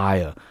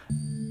bonfire.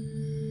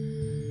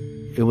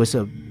 It was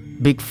a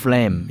big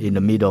flame in the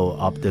middle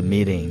of the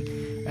meeting.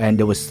 And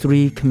there was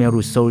 3 Khmer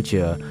Rouge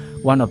soldiers.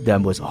 One of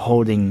them was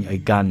holding a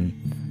gun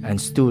and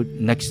stood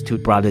next to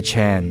Brother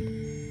Chan.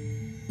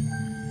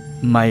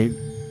 My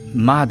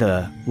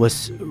mother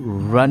was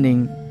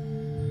running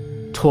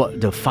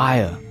toward the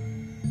fire.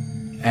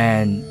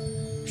 And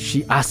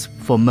she asked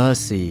for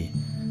mercy.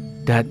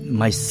 That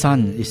my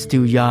son is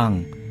still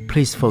young.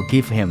 Please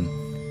forgive him.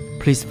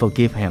 Please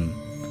forgive him.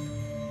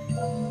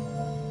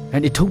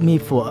 And it took me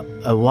for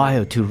a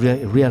while to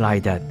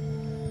realize that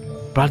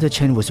Brother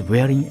Chen was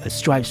wearing a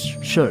striped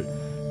shirt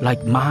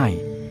like mine.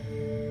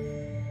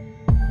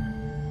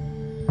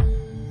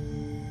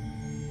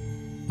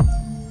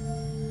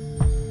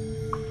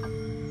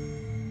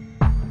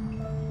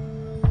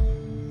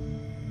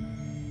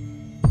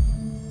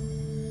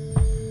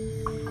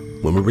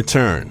 When we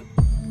return,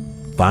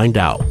 find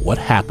out what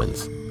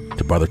happens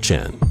to Brother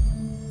Chen.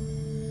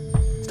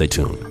 Stay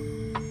tuned.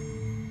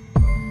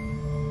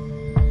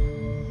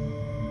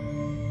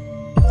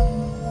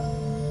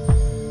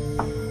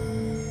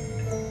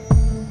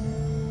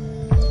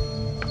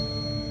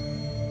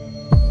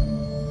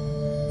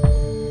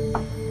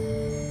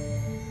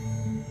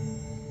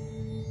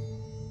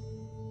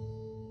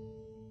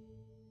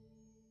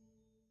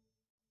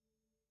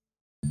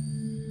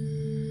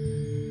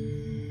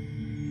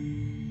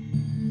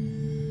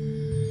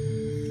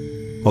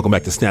 Welcome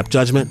back to Snap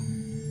Judgment,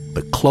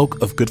 the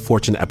Cloak of Good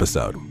Fortune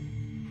episode.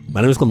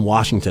 My name is Glenn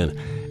Washington,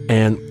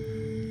 and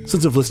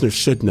sensitive listeners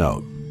should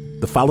know,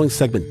 the following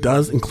segment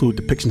does include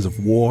depictions of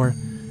war,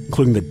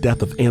 including the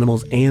death of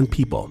animals and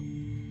people.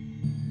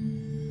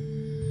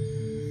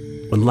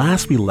 When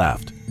last we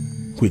left,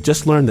 we had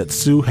just learned that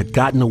Sue had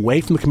gotten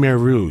away from the Khmer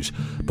Rouge,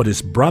 but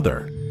his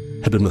brother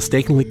had been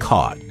mistakenly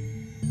caught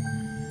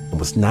and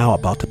was now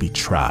about to be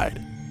tried.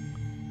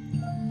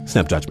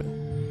 Snap Judgment.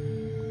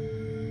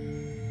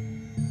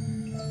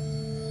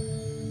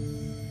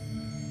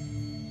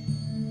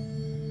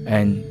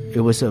 And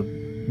it was a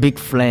big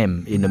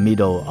flame in the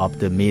middle of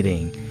the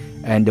meeting.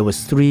 And there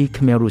was 3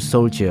 Khmer Rouge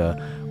soldiers.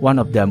 One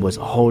of them was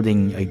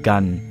holding a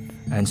gun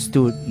and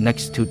stood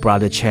next to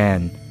Brother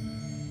Chan.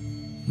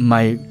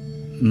 My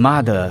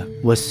mother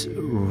was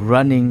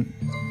running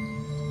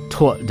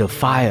toward the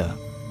fire.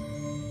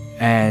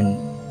 And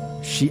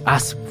she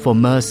asked for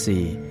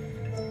mercy,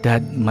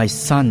 that my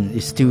son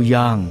is still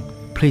young.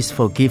 Please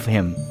forgive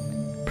him.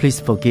 Please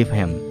forgive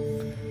him.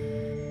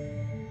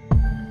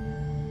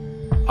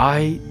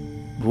 I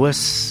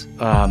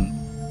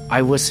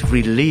was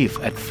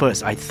relieved at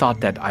first. I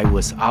thought that I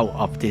was out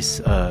of this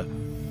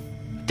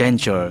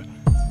danger.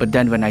 But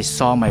then when I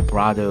saw my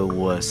brother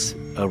was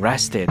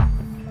arrested,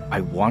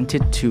 I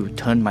wanted to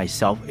turn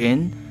myself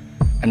in,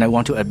 and I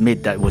want to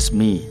admit that was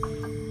me,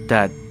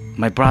 that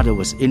my brother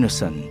was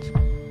innocent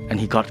and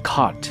he got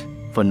caught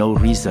for no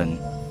reason.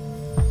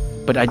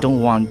 But I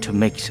don't want to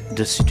make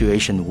the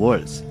situation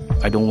worse.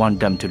 I don't want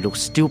them to look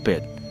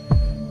stupid,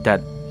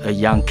 that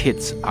young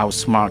kids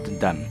outsmart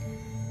them,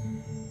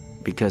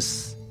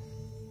 because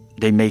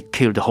they may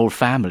kill the whole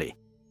family.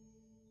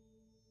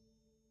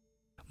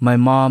 My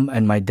mom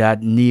and my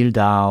dad kneel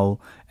down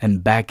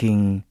and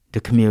begging the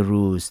Khmer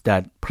Rouge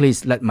that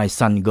please let my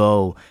son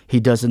go.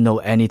 He doesn't know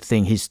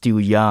anything. He's still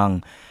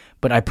young.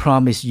 But I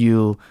promise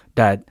you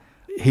that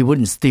he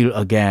wouldn't steal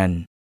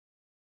again.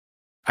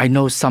 I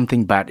know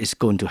something bad is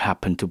going to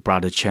happen to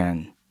Brother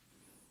Chan,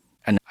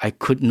 and I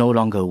could no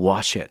longer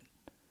watch it.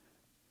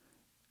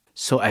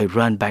 So I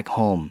ran back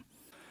home,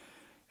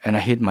 and I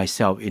hid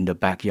myself in the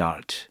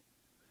backyard.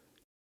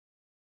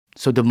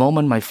 So the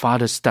moment my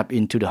father stepped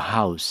into the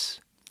house,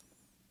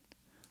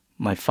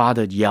 my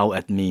father yelled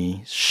at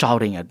me,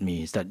 shouting at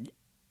me, that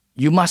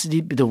you must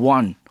be the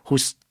one who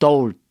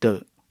stole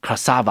the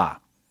cassava.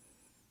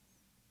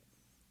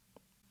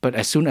 But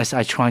as soon as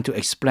I tried to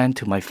explain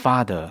to my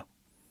father,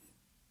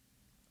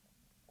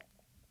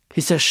 he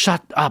said,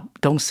 shut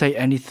up, don't say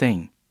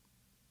anything.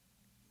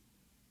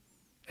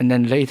 And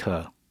then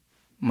later,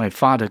 my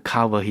father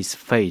covered his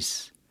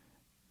face.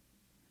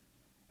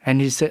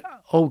 And he said,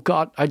 oh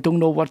God, I don't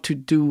know what to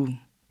do.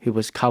 He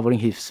was covering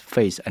his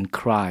face and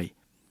cried.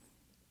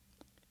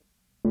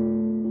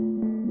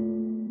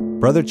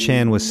 Brother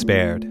Chan was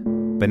spared,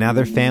 but now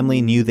their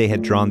family knew they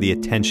had drawn the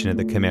attention of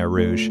the Khmer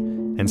Rouge,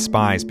 and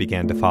spies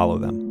began to follow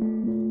them.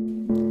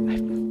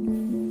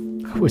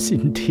 I was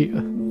in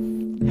tears.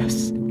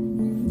 Yes.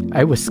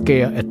 I was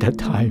scared at that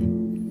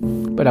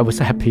time, but I was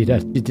happy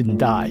that he didn't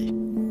die.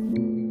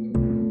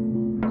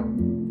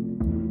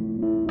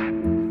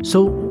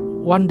 So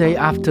one day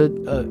after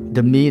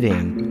the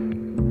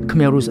meeting,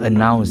 Khmer Rouge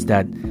announced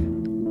that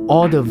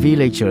all the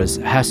villagers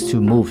has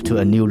to move to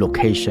a new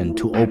location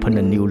to open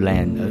a new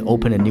land,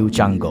 open a new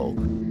jungle,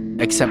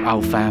 except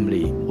our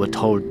family were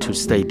told to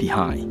stay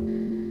behind.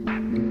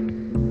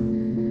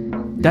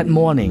 That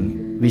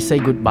morning, we say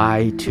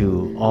goodbye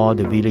to all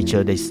the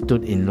villagers. They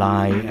stood in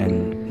line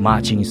and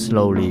marching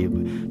slowly.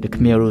 The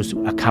Khmer Rouge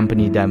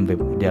accompanied them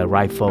with their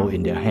rifle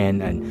in their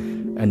hand,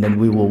 and then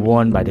we were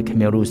warned by the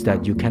Khmer Rouge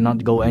that you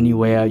cannot go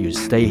anywhere. You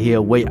stay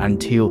here, wait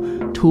until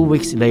 2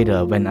 weeks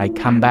later. When I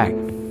come back,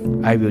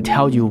 I will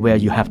tell you where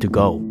you have to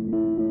go.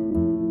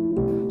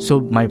 So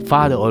my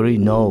father already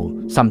know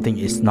something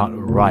is not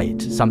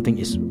right. Something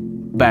is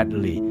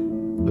badly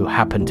will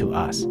happen to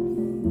us.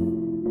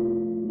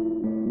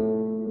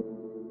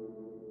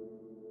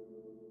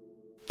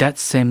 That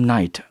same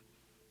night,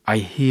 I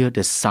hear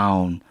the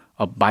sound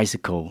of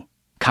bicycle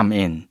come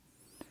in.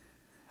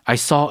 I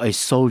saw a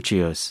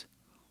soldier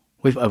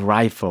with a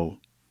rifle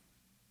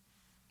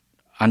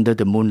under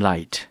the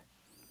moonlight.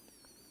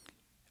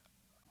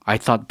 I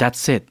thought,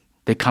 that's it.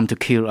 They come to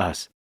kill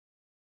us.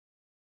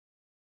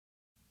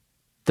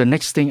 The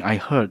next thing I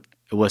heard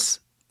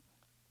was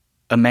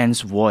a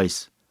man's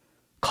voice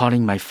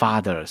calling my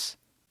father's.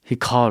 He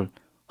called,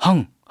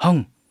 Hung,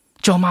 Hung,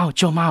 Joe Mao,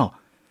 Joe Mao,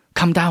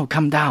 come down,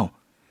 come down.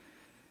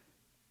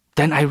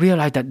 Then I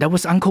realized that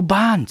was Uncle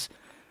Barnes.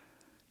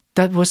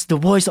 That was the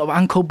voice of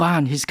Uncle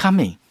Barnes. He's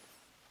coming.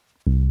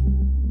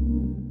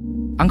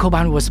 Uncle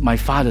Barnes was my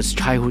father's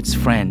childhood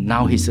friend.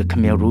 Now he's a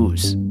Khmer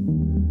Rouge.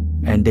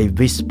 And they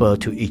whisper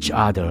to each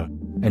other.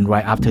 And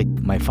right after,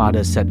 my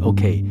father said,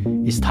 okay,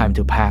 it's time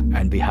to pack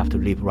and we have to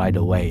leave right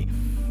away.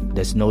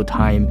 There's no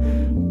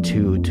time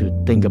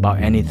to think about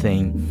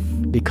anything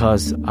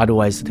because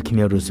otherwise the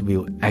Khmer Rouge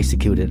will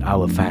execute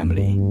our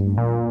family.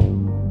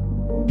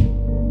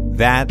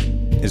 That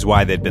is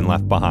why they'd been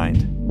left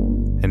behind.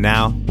 And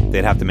now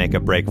they'd have to make a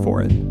break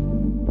for it.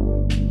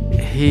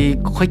 He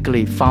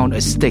quickly found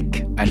a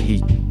stick and he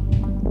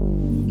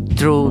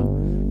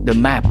threw the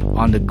map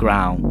on the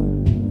ground.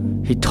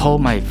 He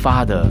told my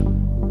father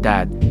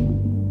that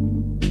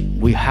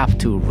we have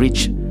to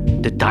reach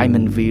the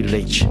Diamond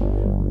Village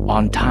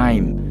on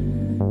time.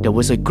 There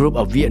was a group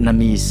of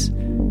Vietnamese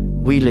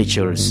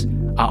villagers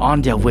are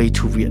on their way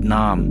to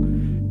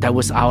Vietnam. That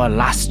was our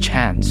last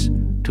chance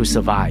to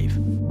survive.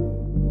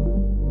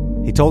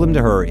 He told him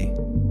to hurry,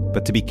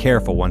 but to be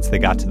careful once they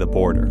got to the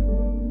border.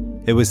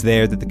 It was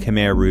there that the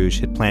Khmer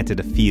Rouge had planted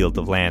a field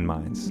of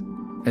landmines.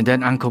 And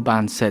then Uncle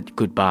Ban said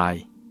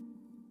goodbye.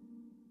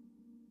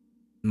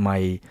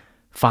 My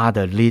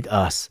father led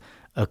us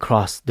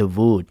across the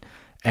wood,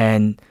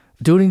 and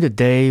during the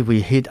day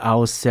we hid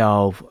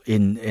ourselves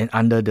in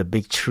under the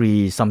big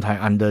tree, sometimes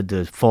under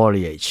the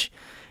foliage.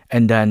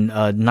 And then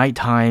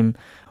nighttime,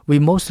 we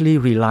mostly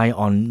rely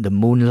on the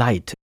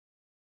moonlight.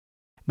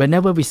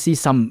 Whenever we see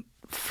some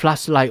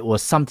flashlight or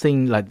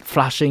something like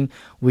flashing,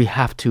 we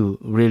have to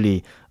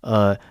really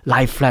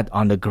lie flat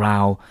on the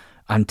ground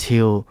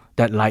until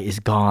that light is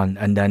gone.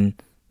 And then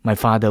my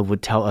father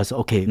would tell us,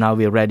 okay, now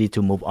we're ready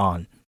to move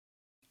on.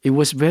 It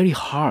was very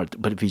hard,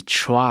 but we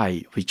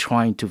trying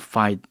to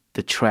find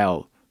the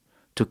trail,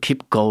 to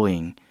keep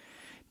going.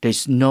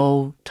 There's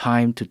no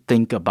time to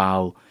think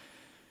about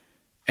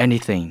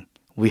anything.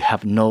 We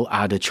have no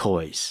other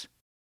choice.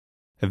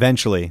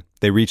 Eventually,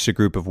 they reached a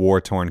group of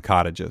war-torn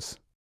cottages.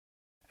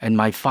 And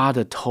my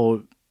father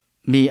told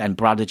me and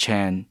Brother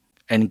Chan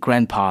and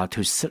Grandpa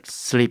to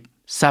sleep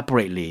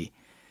separately.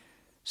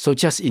 So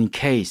just in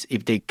case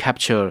if they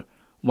capture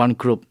one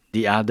group,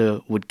 the other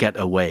would get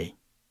away.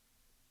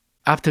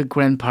 After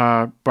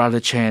Grandpa,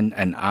 Brother Chan,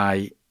 and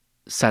I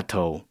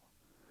settled,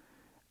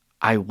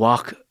 I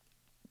walked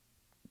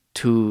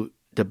to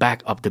the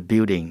back of the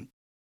building,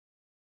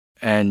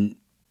 and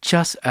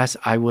just as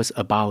I was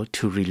about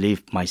to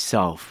relieve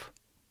myself,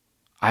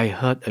 I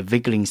heard a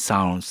wiggling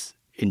sounds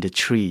in the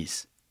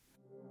trees.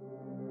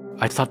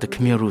 I thought the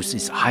Khmer Rouge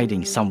is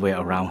hiding somewhere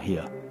around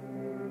here.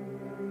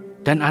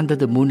 Then under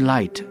the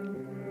moonlight,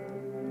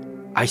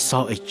 I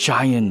saw a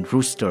giant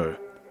rooster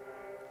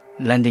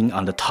landing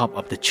on the top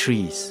of the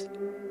trees.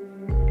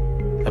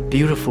 A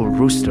beautiful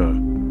rooster.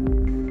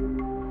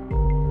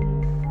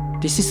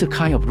 This is the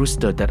kind of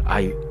rooster that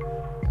I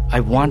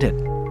wanted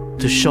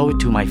to show it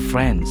to my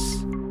friends.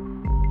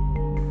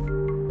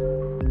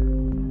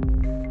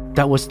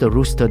 That was the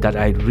rooster that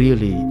I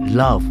really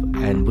love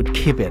and would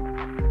keep it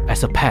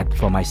as a pet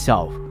for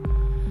myself.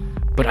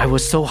 But I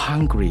was so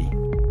hungry.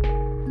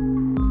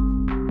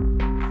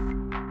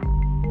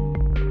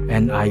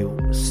 And I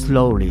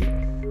slowly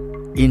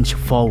inch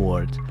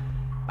forward.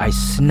 I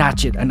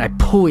snatch it and I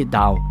pull it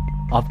down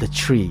off the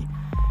tree.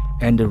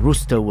 And the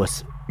rooster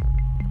was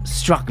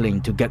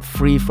struggling to get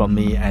free from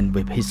me, and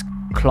with his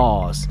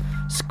claws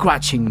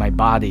scratching my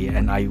body,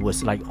 and I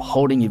was like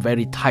holding it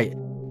very tight.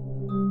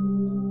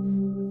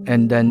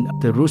 And then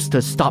the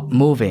rooster stopped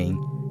moving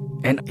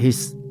and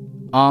his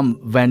arm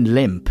went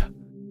limp.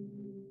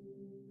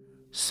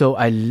 So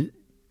I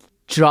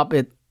dropped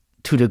it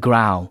to the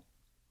ground.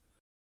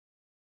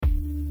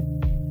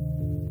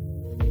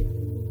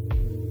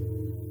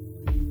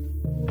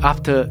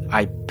 After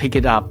I pick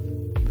it up,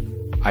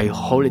 I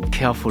hold it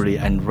carefully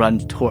and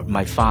run toward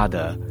my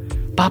father.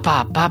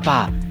 Papa,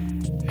 Papa!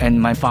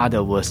 And my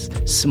father was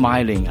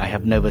smiling. I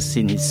have never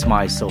seen him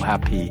smile so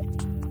happy.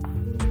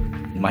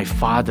 My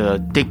father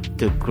dig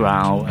the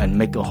ground and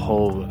make a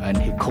hole, and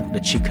he cooked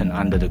the chicken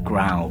under the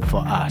ground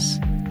for us.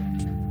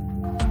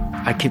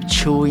 I kept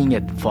chewing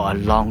it for a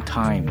long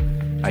time.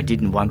 I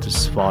didn't want to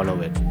swallow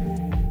it.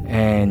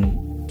 And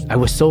I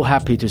was so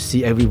happy to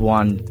see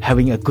everyone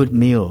having a good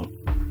meal.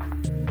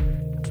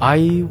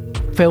 I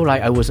felt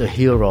like I was a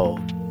hero.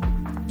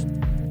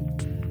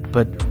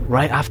 But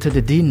right after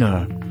the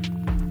dinner,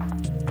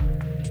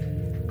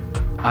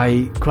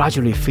 I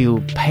gradually feel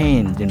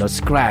pain,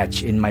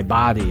 scratch in my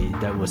body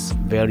that was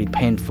very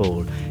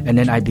painful. And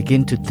then I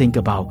begin to think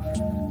about,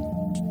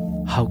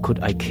 how could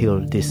I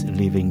kill this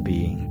living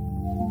being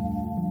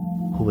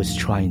who was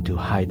trying to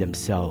hide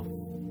himself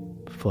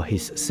for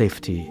his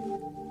safety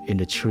in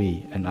the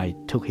tree, and I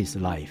took his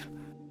life.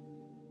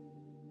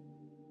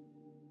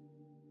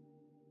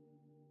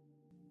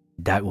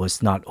 That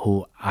was not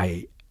who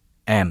I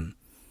am.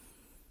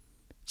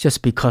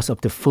 Just because of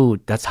the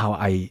food, that's how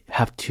I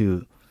have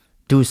to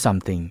do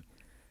something,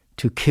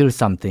 to kill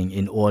something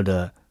in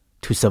order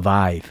to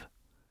survive.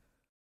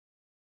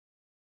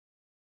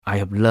 I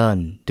have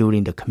learned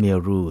during the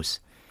Khmer Rouge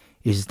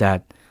is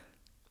that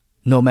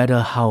no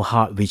matter how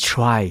hard we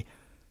try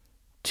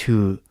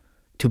to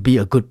be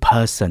a good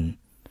person,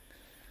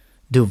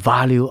 the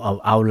value of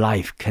our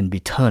life can be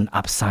turned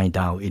upside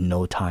down in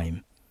no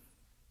time.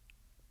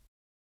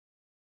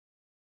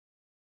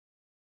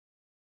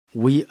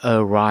 We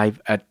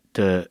arrived at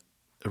the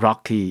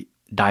rocky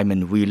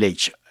diamond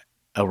village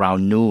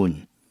around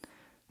noon.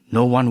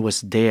 No one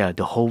was there.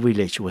 The whole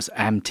village was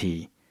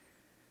empty.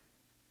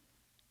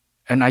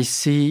 And I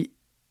see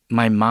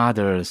my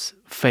mother's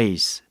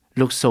face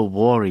look so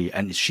worried,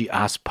 and she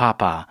asked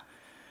Papa,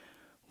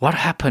 what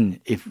happened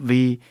if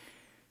we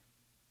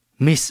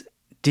miss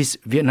this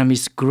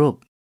Vietnamese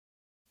group?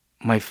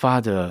 My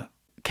father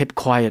kept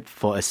quiet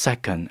for a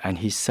second, and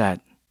he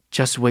said,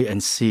 just wait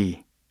and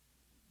see.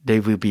 They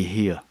will be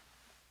here.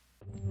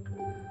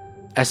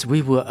 As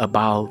we were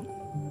about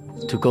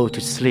to go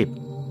to sleep,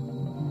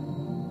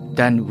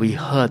 then we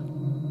heard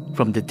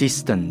from the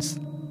distance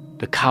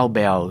the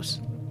cowbells.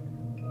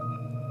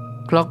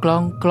 Clock,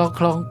 clong, clock,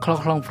 clong,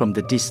 clock, clong from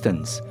the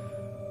distance.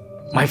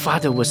 My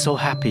father was so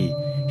happy.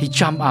 He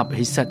jumped up.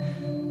 He said,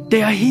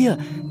 they are here.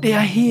 They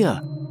are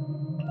here.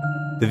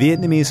 The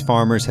Vietnamese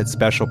farmers had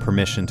special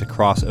permission to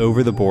cross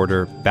over the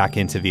border back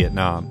into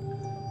Vietnam.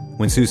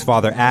 When Sue's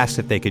father asked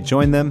if they could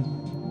join them,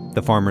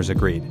 the farmers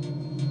agreed.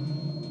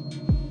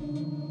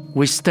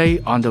 We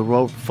stayed on the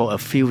road for a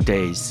few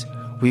days.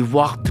 We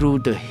walked through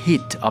the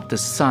heat of the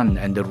sun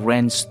and the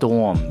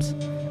rainstorms,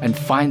 and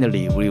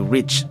finally we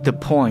reached the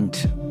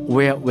point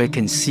where we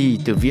can see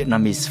the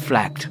Vietnamese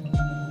flag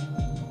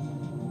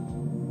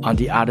on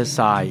the other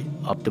side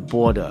of the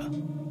border.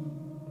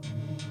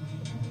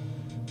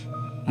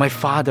 My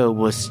father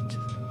was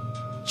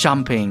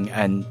jumping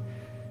and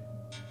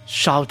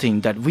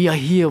shouting that we are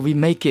here, we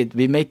make it,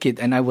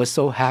 and I was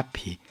so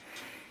happy.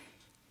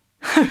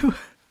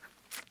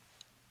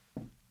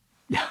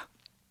 Yeah.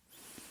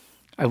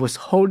 I was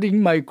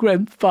holding my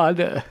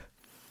grandfather's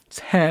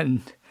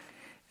hand,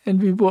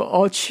 and we were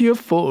all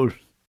cheerful.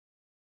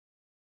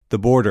 The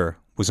border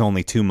was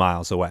only 2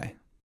 miles away.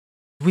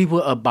 We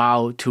were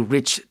about to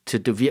reach to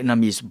the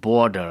Vietnamese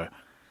border.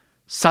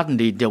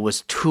 Suddenly there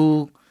was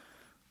 2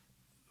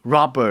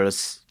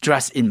 robbers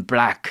dressed in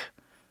black,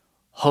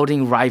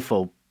 holding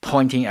rifle,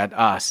 pointing at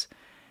us.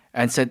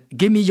 and said,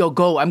 "Give me your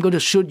goal. I'm going to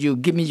shoot you.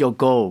 Give me your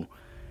goal."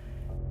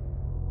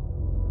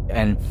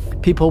 And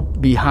people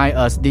behind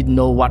us didn't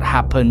know what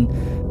happened.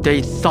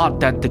 They thought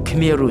that the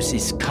Khmer Rouge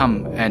is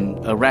come and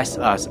arrest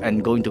us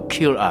and going to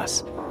kill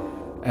us.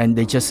 And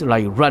they just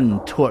like run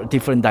toward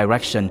different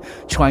direction,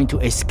 trying to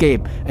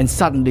escape. And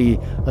suddenly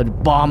a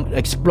bomb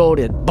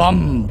exploded,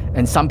 boom!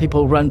 And some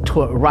people run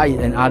toward right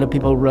and other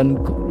people run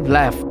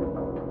left.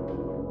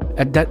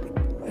 At that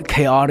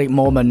chaotic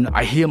moment,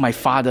 I hear my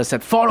father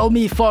said, "Follow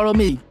me, follow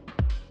me."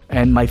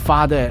 And my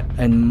father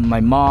and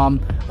my mom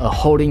are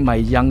holding my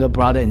younger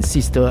brother and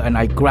sister, and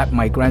I grabbed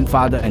my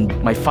grandfather,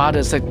 and my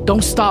father said,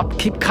 "Don't stop,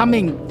 keep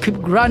coming, keep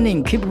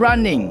running, keep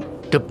running."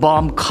 The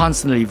bomb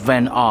constantly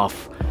went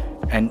off,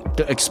 and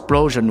the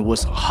explosion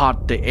was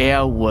hot, the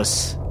air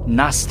was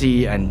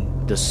nasty, and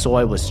the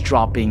soil was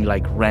dropping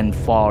like rain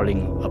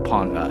falling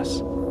upon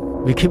us.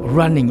 We keep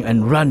running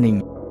and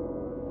running.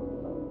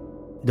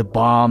 The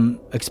bomb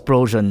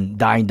explosion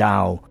died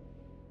down.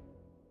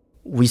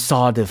 We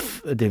saw the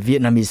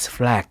Vietnamese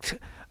flag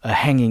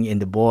hanging in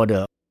the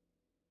border.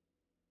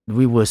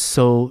 We were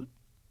so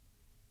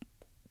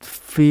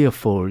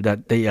fearful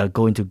that they are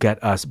going to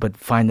get us, but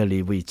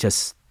finally we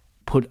just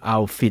put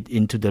our feet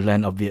into the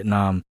land of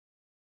Vietnam.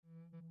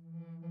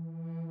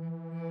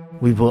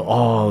 We were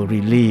all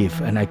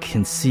relieved, and I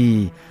can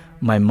see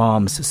my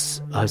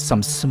mom's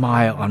some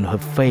smile on her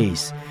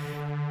face.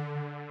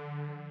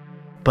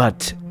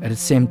 But at the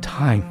same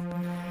time,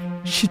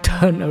 she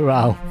turned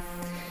around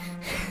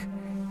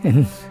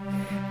and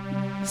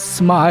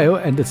smiled,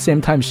 and at the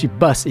same time she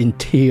burst in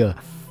tears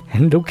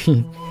and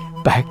looking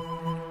back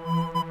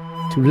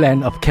to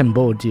land of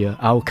Cambodia,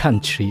 our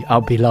country,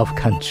 our beloved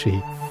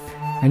country.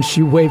 And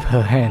she waved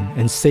her hand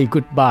and said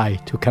goodbye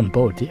to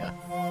Cambodia.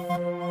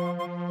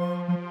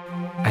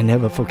 I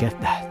never forget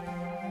that.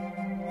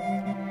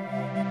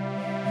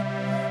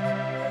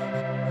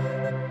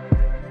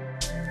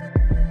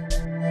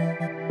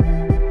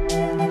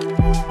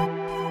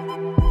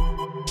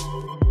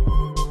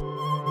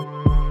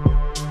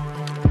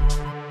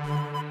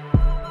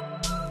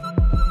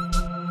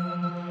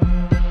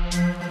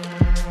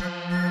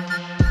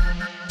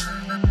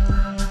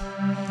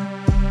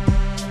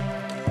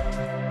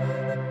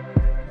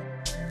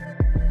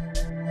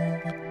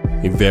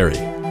 A very,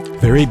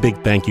 very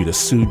big thank you to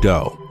Sue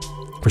Do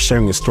for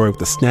sharing his story with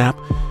The Snap.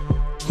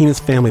 He and his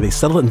family, they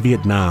settled in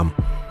Vietnam,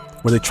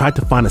 where they tried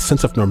to find a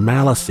sense of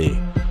normalcy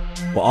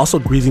while also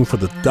grieving for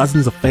the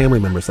dozens of family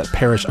members that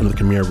perished under the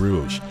Khmer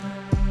Rouge.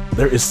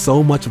 There is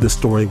so much of this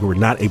story we were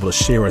not able to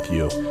share with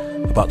you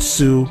about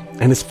Sue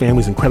and his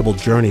family's incredible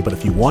journey, but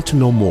if you want to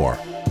know more,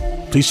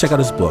 please check out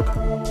his book,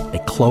 A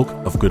Cloak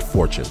of Good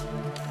Fortune.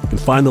 You can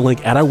find the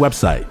link at our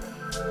website,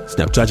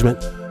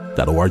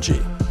 snapjudgment.org.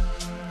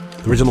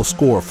 The original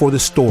score for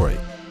this story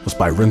was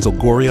by Renzo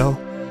Gorio.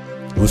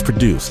 It was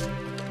produced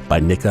by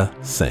Nika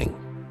Singh.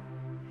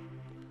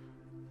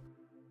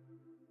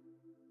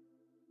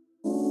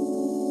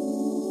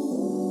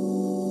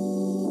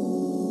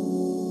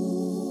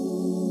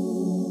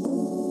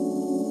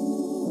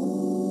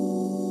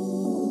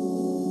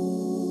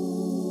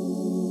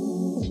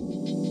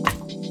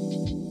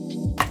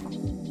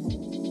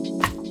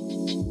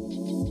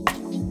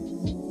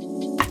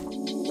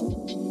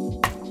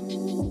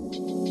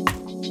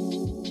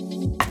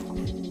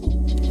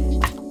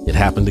 It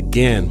happened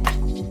again,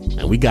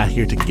 and we got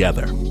here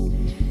together.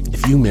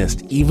 If you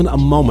missed even a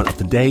moment of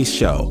today's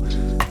show,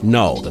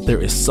 know that there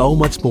is so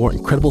much more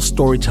incredible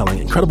storytelling,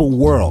 incredible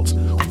worlds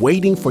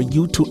waiting for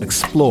you to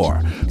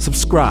explore.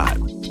 Subscribe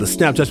to the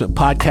Snap Judgment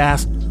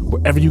Podcast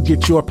wherever you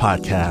get your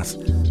podcasts,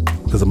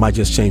 because it might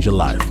just change your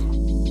life.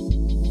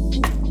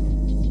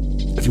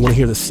 If you want to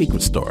hear the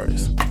secret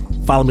stories,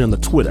 follow me on the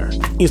Twitter,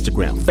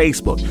 Instagram,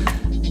 Facebook.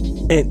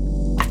 And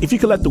if you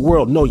could let the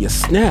world know you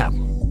snap,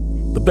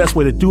 the best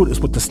way to do it is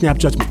with the Snap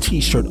Judgment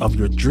t-shirt of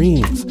your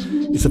dreams.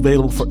 It's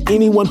available for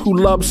anyone who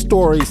loves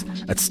stories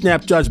at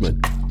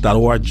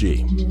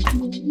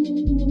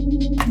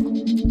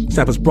snapjudgment.org.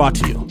 Snap is brought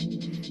to you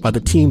by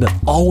the team that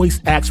always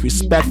acts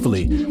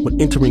respectfully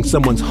when entering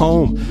someone's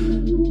home.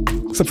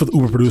 Except for the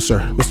Uber producer,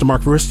 Mr.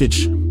 Mark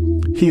Veristich.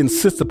 He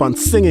insists upon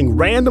singing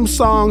random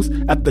songs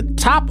at the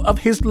top of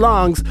his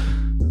lungs.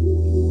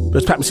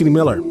 There's Pat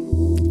Mesiti-Miller,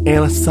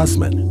 Anna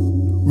Sussman,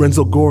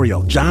 Renzo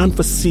Gorio, John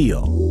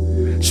Facile,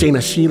 Shayna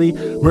Sheely,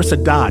 Marissa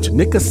Dodge,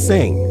 Nika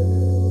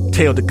Singh,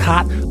 Teo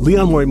Ducat,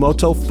 Leon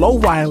Morimoto, Flo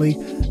Riley,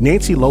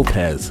 Nancy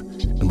Lopez,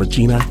 and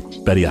Regina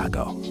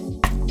Bediaco.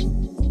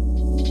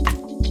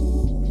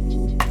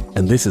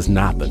 And this is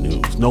not the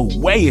news. No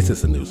way is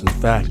this the news. In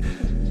fact,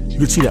 you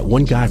could see that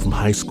one guy from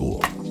high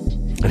school,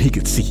 and he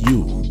could see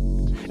you,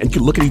 and you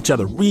could look at each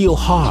other real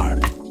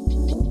hard,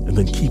 and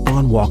then keep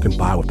on walking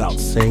by without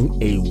saying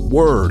a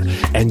word,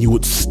 and you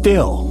would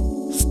still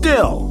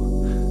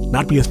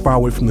not be as far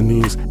away from the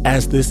news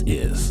as this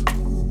is.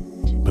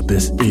 But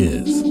this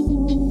is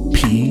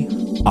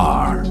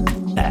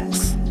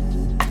PRX.